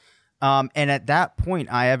 $33. And at that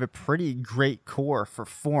point, I have a pretty great core for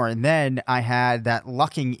 4. And then I had that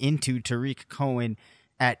lucking into Tariq Cohen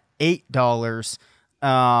at $8.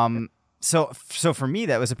 So for me,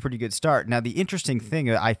 that was a pretty good start. Now, the interesting thing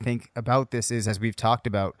I think about this is, as we've talked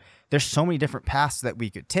about, there's so many different paths that we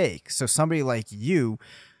could take. So somebody like you,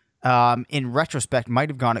 in retrospect, might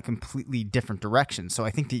have gone a completely different direction. So I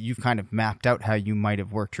think that you've kind of mapped out how you might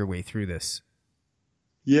have worked your way through this.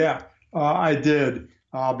 Yeah, I did.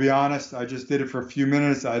 I'll be honest, I just did it for a few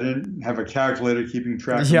minutes. I didn't have a calculator keeping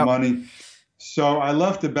track of money. So I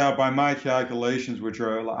left about, by my calculations, which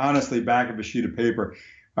are honestly back of a sheet of paper,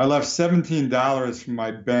 I left $17 from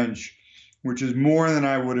my bench, which is more than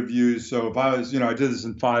I would have used. So if I was, I did this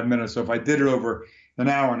in 5 minutes. So if I did it over an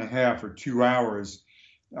hour and a half or 2 hours,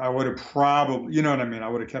 I would have probably, you know what I mean? I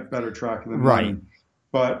would have kept better track of the money.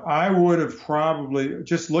 But I would have probably,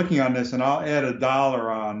 just looking on this, and I'll add $1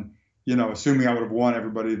 on, assuming I would have won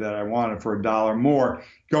everybody that I wanted for $1 more,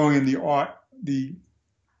 going in the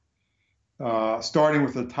starting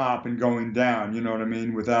with the top and going down, you know what I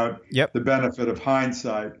mean, without the benefit of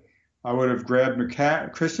hindsight. I would have grabbed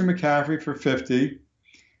Christian McCaffrey for 50.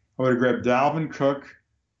 I would have grabbed Dalvin Cook.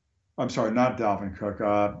 I'm sorry, not Dalvin Cook.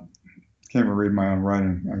 Can't even read my own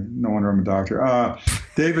writing. No wonder I'm a doctor.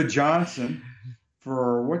 David Johnson.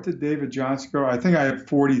 For what did David Johnson go? I think I have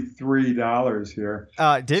 $43 here.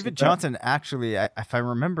 David Johnson, actually, if I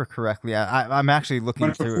remember correctly, I'm actually looking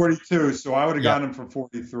went for 42, so I would have gotten him for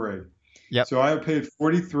 43. Yep. So I paid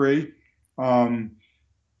 43.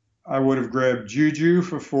 I would have grabbed Juju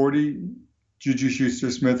for 40, Juju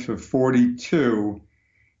Schuster-Smith for 42,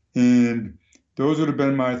 and those would have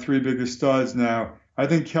been my 3 biggest studs. Now, I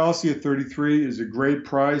think Kelsey at 33 is a great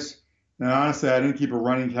price. And honestly, I didn't keep a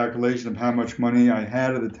running calculation of how much money I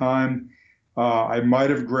had at the time. I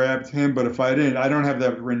might have grabbed him, but if I didn't, I don't have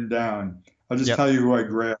that written down. I'll just tell you who I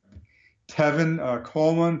grabbed. Tevin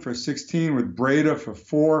Coleman for 16 with Breda for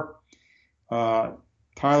 4.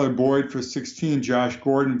 Tyler Boyd for 16. Josh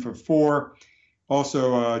Gordon for 4.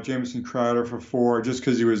 Also, Jamison Crowder for 4, just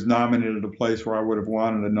because he was nominated at a place where I would have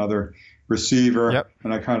wanted another receiver,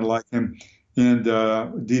 and I kind of like him.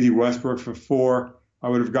 And Dede Westbrook for 4. I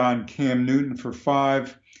would have gotten Cam Newton for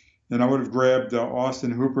 5, and I would have grabbed Austin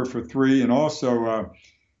Hooper for 3. And also,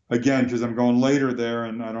 again, because I'm going later there,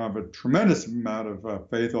 and I don't have a tremendous amount of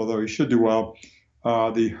faith, although he should do well,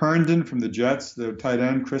 the Herndon from the Jets, the tight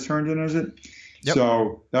end, Chris Herndon, is it? Yep.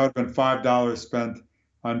 So that would have been $5 spent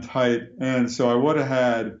on tight end. So I would have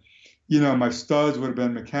had, my studs would have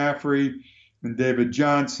been McCaffrey and David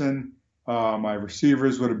Johnson. My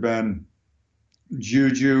receivers would have been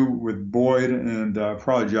Juju with Boyd and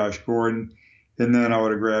probably Josh Gordon. And then I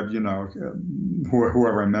would have grabbed,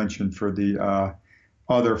 whoever I mentioned for the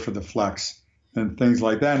other for the flex and things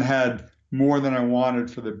like that, and had more than I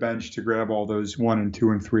wanted for the bench to grab all those $1 and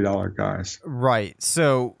 $2 and $3 guys. Right.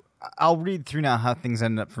 So I'll read through now how things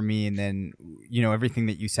ended up for me, and then, everything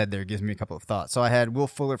that you said there gives me a couple of thoughts. So I had Will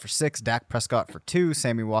Fuller for 6, Dak Prescott for 2,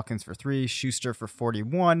 Sammy Watkins for 3, Schuster for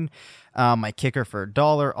 41, my kicker for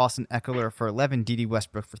 $1, Austin Eckler for 11, Dede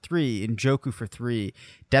Westbrook for 3, Njoku for 3,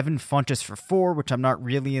 Devin Funchess for 4, which I'm not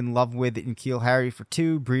really in love with, N'Keal Harry for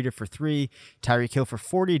 2, Breida for 3, Tyreek Hill for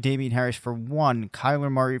 40, Damian Harris for 1,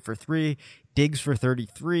 Kyler Murray for 3, Diggs for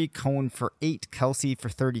 33, Cohen for 8, Kelsey for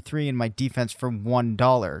 33, and my defense for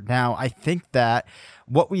 $1. Now, I think that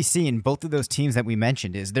what we see in both of those teams that we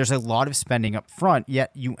mentioned is there's a lot of spending up front,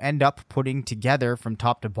 yet you end up putting together from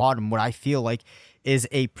top to bottom what I feel like is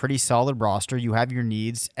a pretty solid roster. You have your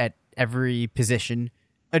needs at every position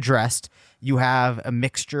addressed. You have a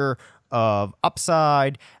mixture of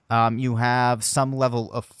upside, you have some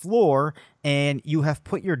level of floor, and you have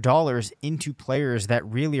put your dollars into players that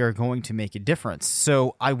really are going to make a difference.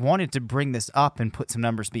 So I wanted to bring this up and put some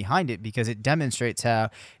numbers behind it because it demonstrates how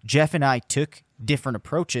Jeff and I took different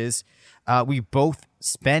approaches. We both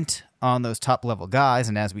spent on those top level guys,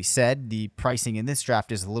 and as we said, the pricing in this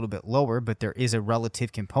draft is a little bit lower, but there is a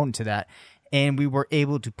relative component to that. And we were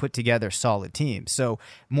able to put together solid teams. So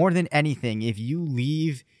more than anything, if you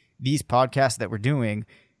leave these podcasts that we're doing,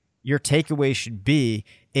 your takeaway should be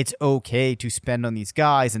it's okay to spend on these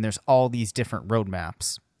guys, and there's all these different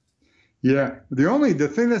roadmaps. Yeah.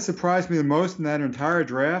 The thing that surprised me the most in that entire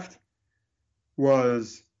draft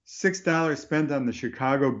was $6 spent on the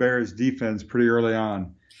Chicago Bears defense pretty early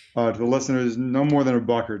on. To the listeners, no more than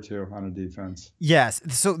 $1 or $2 on a defense. Yes.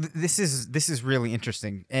 So this is really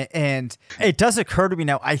interesting. And it does occur to me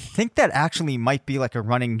now, I think that actually might be like a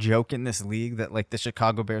running joke in this league that like the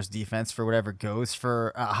Chicago Bears defense for whatever goes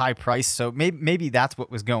for a high price. So maybe that's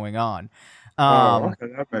what was going on. Okay,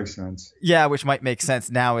 that makes sense. Yeah, which might make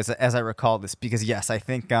sense now as I recall this, because yes, I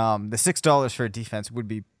think the $6 for a defense would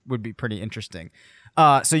be pretty interesting.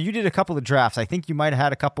 So you did a couple of drafts. I think you might have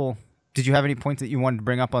had a couple. Did you have any points that you wanted to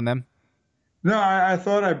bring up on them? No, I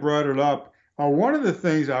thought I brought it up. One of the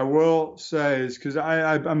things I will say is, because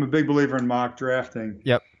I'm a big believer in mock drafting.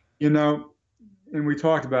 Yep. And we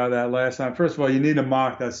talked about that last time. First of all, you need a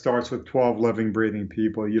mock that starts with 12 living, breathing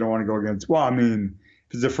people. You don't want to go against, if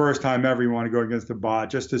it's the first time ever, you want to go against a bot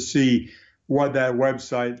just to see what that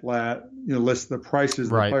website lists the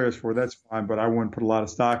prices of the players for. That's fine, but I wouldn't put a lot of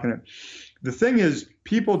stock in it. The thing is,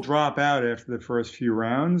 people drop out after the first few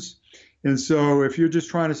rounds. And so if you're just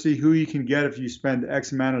trying to see who you can get if you spend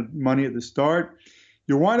X amount of money at the start,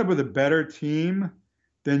 you'll wind up with a better team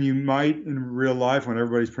than you might in real life when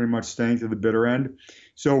everybody's pretty much staying to the bitter end.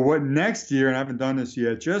 So what next year, and I haven't done this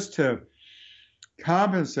yet, just to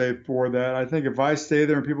compensate for that, I think if I stay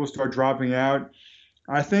there and people start dropping out,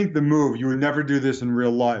 I think the move, you would never do this in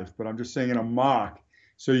real life, but I'm just saying in a mock,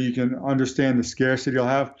 so you can understand the scarcity you'll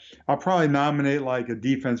have. I'll probably nominate like a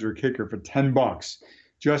defense or a kicker for $10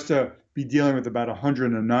 just to be dealing with about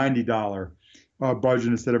 $190 budget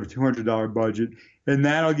instead of a $200 budget. And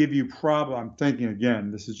that'll give you I'm thinking,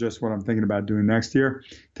 again, this is just what I'm thinking about doing next year,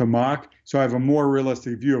 to mock. So I have a more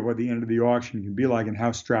realistic view of what the end of the auction can be like and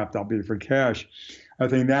how strapped I'll be for cash. I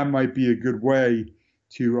think that might be a good way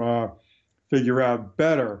to figure out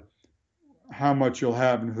better how much you'll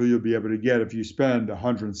have and who you'll be able to get if you spend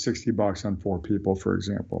 $160 on 4 people, for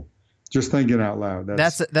example. Just thinking out loud.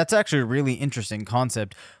 That's actually a really interesting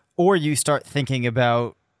concept. Or you start thinking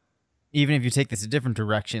about, even if you take this a different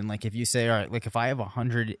direction, like if you say, all right, like if I have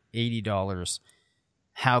 $180,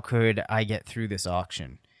 how could I get through this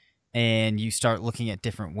auction? And you start looking at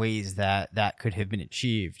different ways that could have been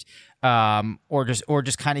achieved, or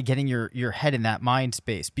just kind of getting your head in that mind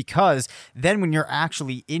space. Because then when you're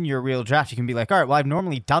actually in your real draft, you can be like, all right, well, I've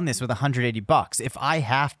normally done this with $180. If I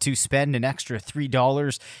have to spend an extra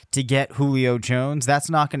 $3 to get Julio Jones, that's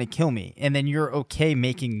not going to kill me. And then you're okay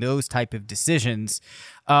making those type of decisions.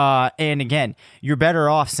 And again, you're better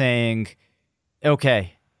off saying,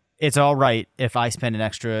 okay, it's all right if I spend an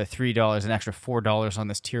extra $3, an extra $4 on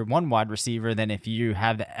this tier 1 wide receiver than if you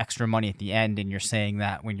have the extra money at the end and you're saying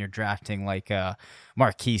that when you're drafting like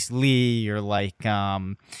Marquise Lee or like,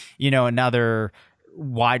 another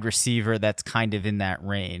wide receiver that's kind of in that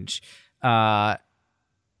range. I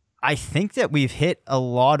think that we've hit a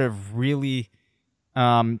lot of really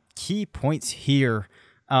key points here.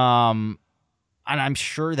 And I'm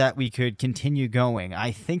sure that we could continue going.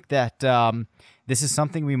 I think that this is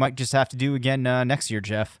something we might just have to do again next year,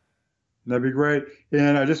 Jeff. That'd be great.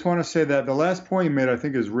 And I just want to say that the last point you made, I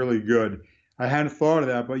think, is really good. I hadn't thought of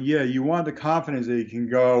that, but yeah, you want the confidence that you can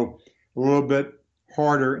go a little bit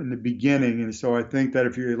harder in the beginning. And so I think that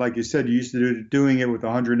if you're, like you said, you used to doing it with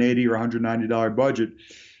 $180 or $190 budget,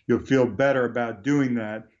 you'll feel better about doing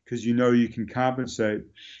that because you know you can compensate.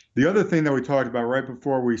 The other thing that we talked about right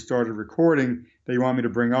before we started recording that you want me to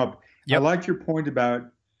bring up, I liked your point about,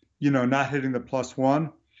 not hitting the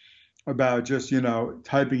 +1, about just,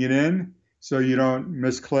 typing it in so you don't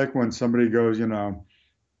misclick when somebody goes, up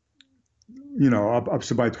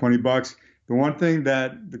to by $20. The one thing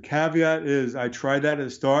that the caveat is, I tried that at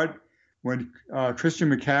the start when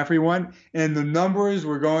Christian McCaffrey went, and the numbers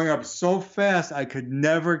were going up so fast I could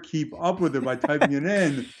never keep up with it by typing it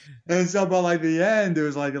in. And so by like the end, it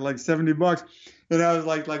was like $70, and I was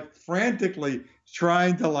like frantically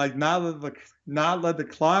trying to not let the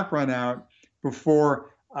clock run out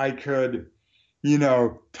before I could,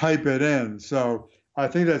 type it in. So I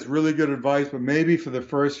think that's really good advice. But maybe for the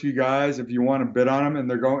first few guys, if you want to bid on them and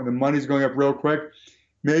the money's going up real quick,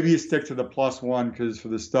 maybe you stick to the +1 because for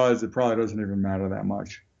the studs, it probably doesn't even matter that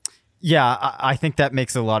much. Yeah, I think that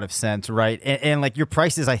makes a lot of sense, right? And like your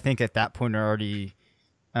prices, I think at that point are already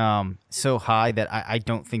so high that I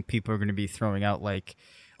don't think people are going to be throwing out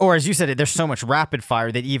or as you said, there's so much rapid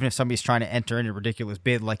fire that even if somebody's trying to enter into a ridiculous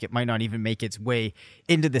bid, it might not even make its way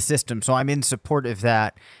into the system. So I'm in support of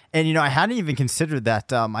that. And, I hadn't even considered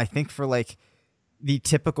that. I think for the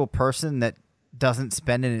typical person that doesn't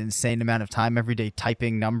spend an insane amount of time every day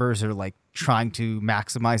typing numbers or trying to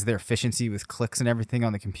maximize their efficiency with clicks and everything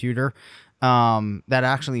on the computer, that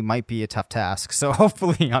actually might be a tough task. So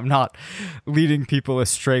hopefully I'm not leading people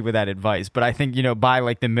astray with that advice. But I think,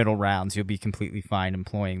 by the middle rounds, you'll be completely fine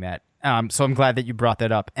employing that. So I'm glad that you brought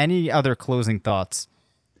that up. Any other closing thoughts?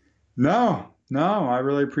 No, I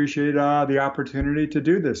really appreciate the opportunity to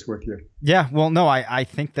do this with you. Yeah, well, no, I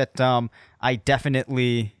think that I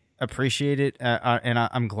definitely appreciate it. And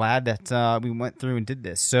I'm glad that we went through and did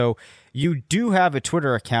this. So you do have a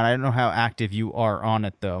Twitter account. I don't know how active you are on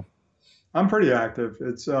it, though. I'm pretty active.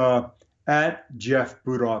 It's at Jeff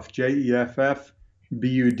Budoff,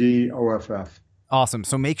 JeffBudoff. Awesome.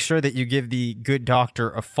 So make sure that you give the good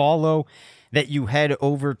doctor a follow, that you head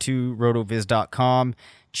over to rotoviz.com,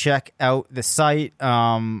 check out the site.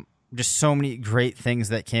 Just so many great things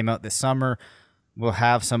that came out this summer. We'll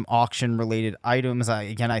have some auction-related items.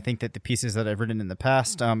 I think that the pieces that I've written in the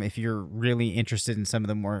past, if you're really interested in some of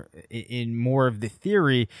the more of the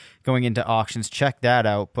theory going into auctions, check that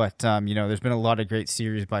out. But, there's been a lot of great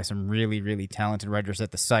series by some really, really talented writers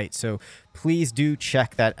at the site. So please do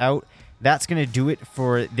check that out. That's going to do it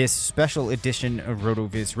for this special edition of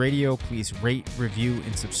RotoViz Radio. Please rate, review,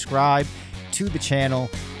 and subscribe to the channel.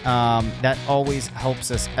 That always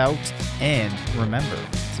helps us out. And remember,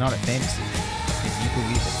 it's not a fantasy if you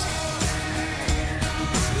believe it.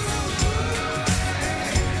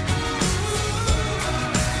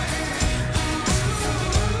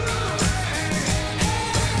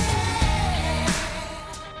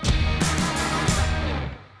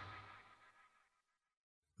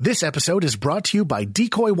 This episode is brought to you by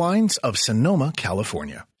Decoy Wines of Sonoma,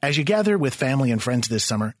 California. As you gather with family and friends this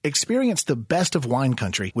summer, experience the best of wine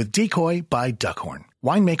country with Decoy by Duckhorn.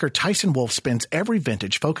 Winemaker Tyson Wolfe spends every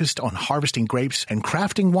vintage focused on harvesting grapes and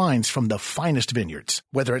crafting wines from the finest vineyards.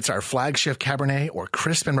 Whether it's our flagship Cabernet or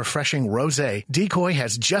crisp and refreshing Rosé, Decoy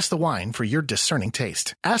has just the wine for your discerning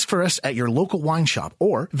taste. Ask for us at your local wine shop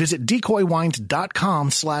or visit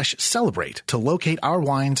decoywines.com/celebrate to locate our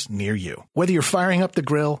wines near you. Whether you're firing up the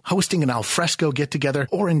grill, hosting an alfresco get-together,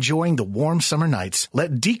 or enjoying the warm summer nights,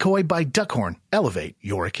 let Decoy by Duckhorn elevate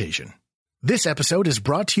your occasion. This episode is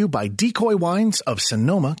brought to you by Decoy Wines of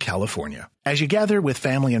Sonoma, California. As you gather with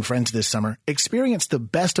family and friends this summer, experience the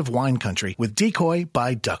best of wine country with Decoy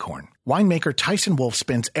by Duckhorn. Winemaker Tyson Wolfe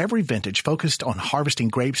spends every vintage focused on harvesting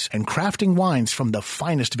grapes and crafting wines from the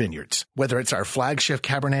finest vineyards. Whether it's our flagship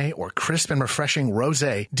Cabernet or crisp and refreshing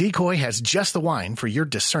Rosé, Decoy has just the wine for your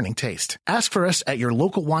discerning taste. Ask for us at your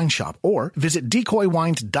local wine shop or visit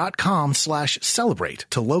decoywines.com/celebrate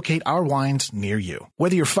to locate our wines near you.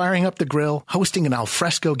 Whether you're firing up the grill, hosting an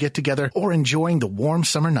alfresco get-together, or enjoying the warm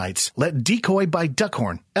summer nights, let Decoy by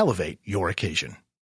Duckhorn elevate your occasion.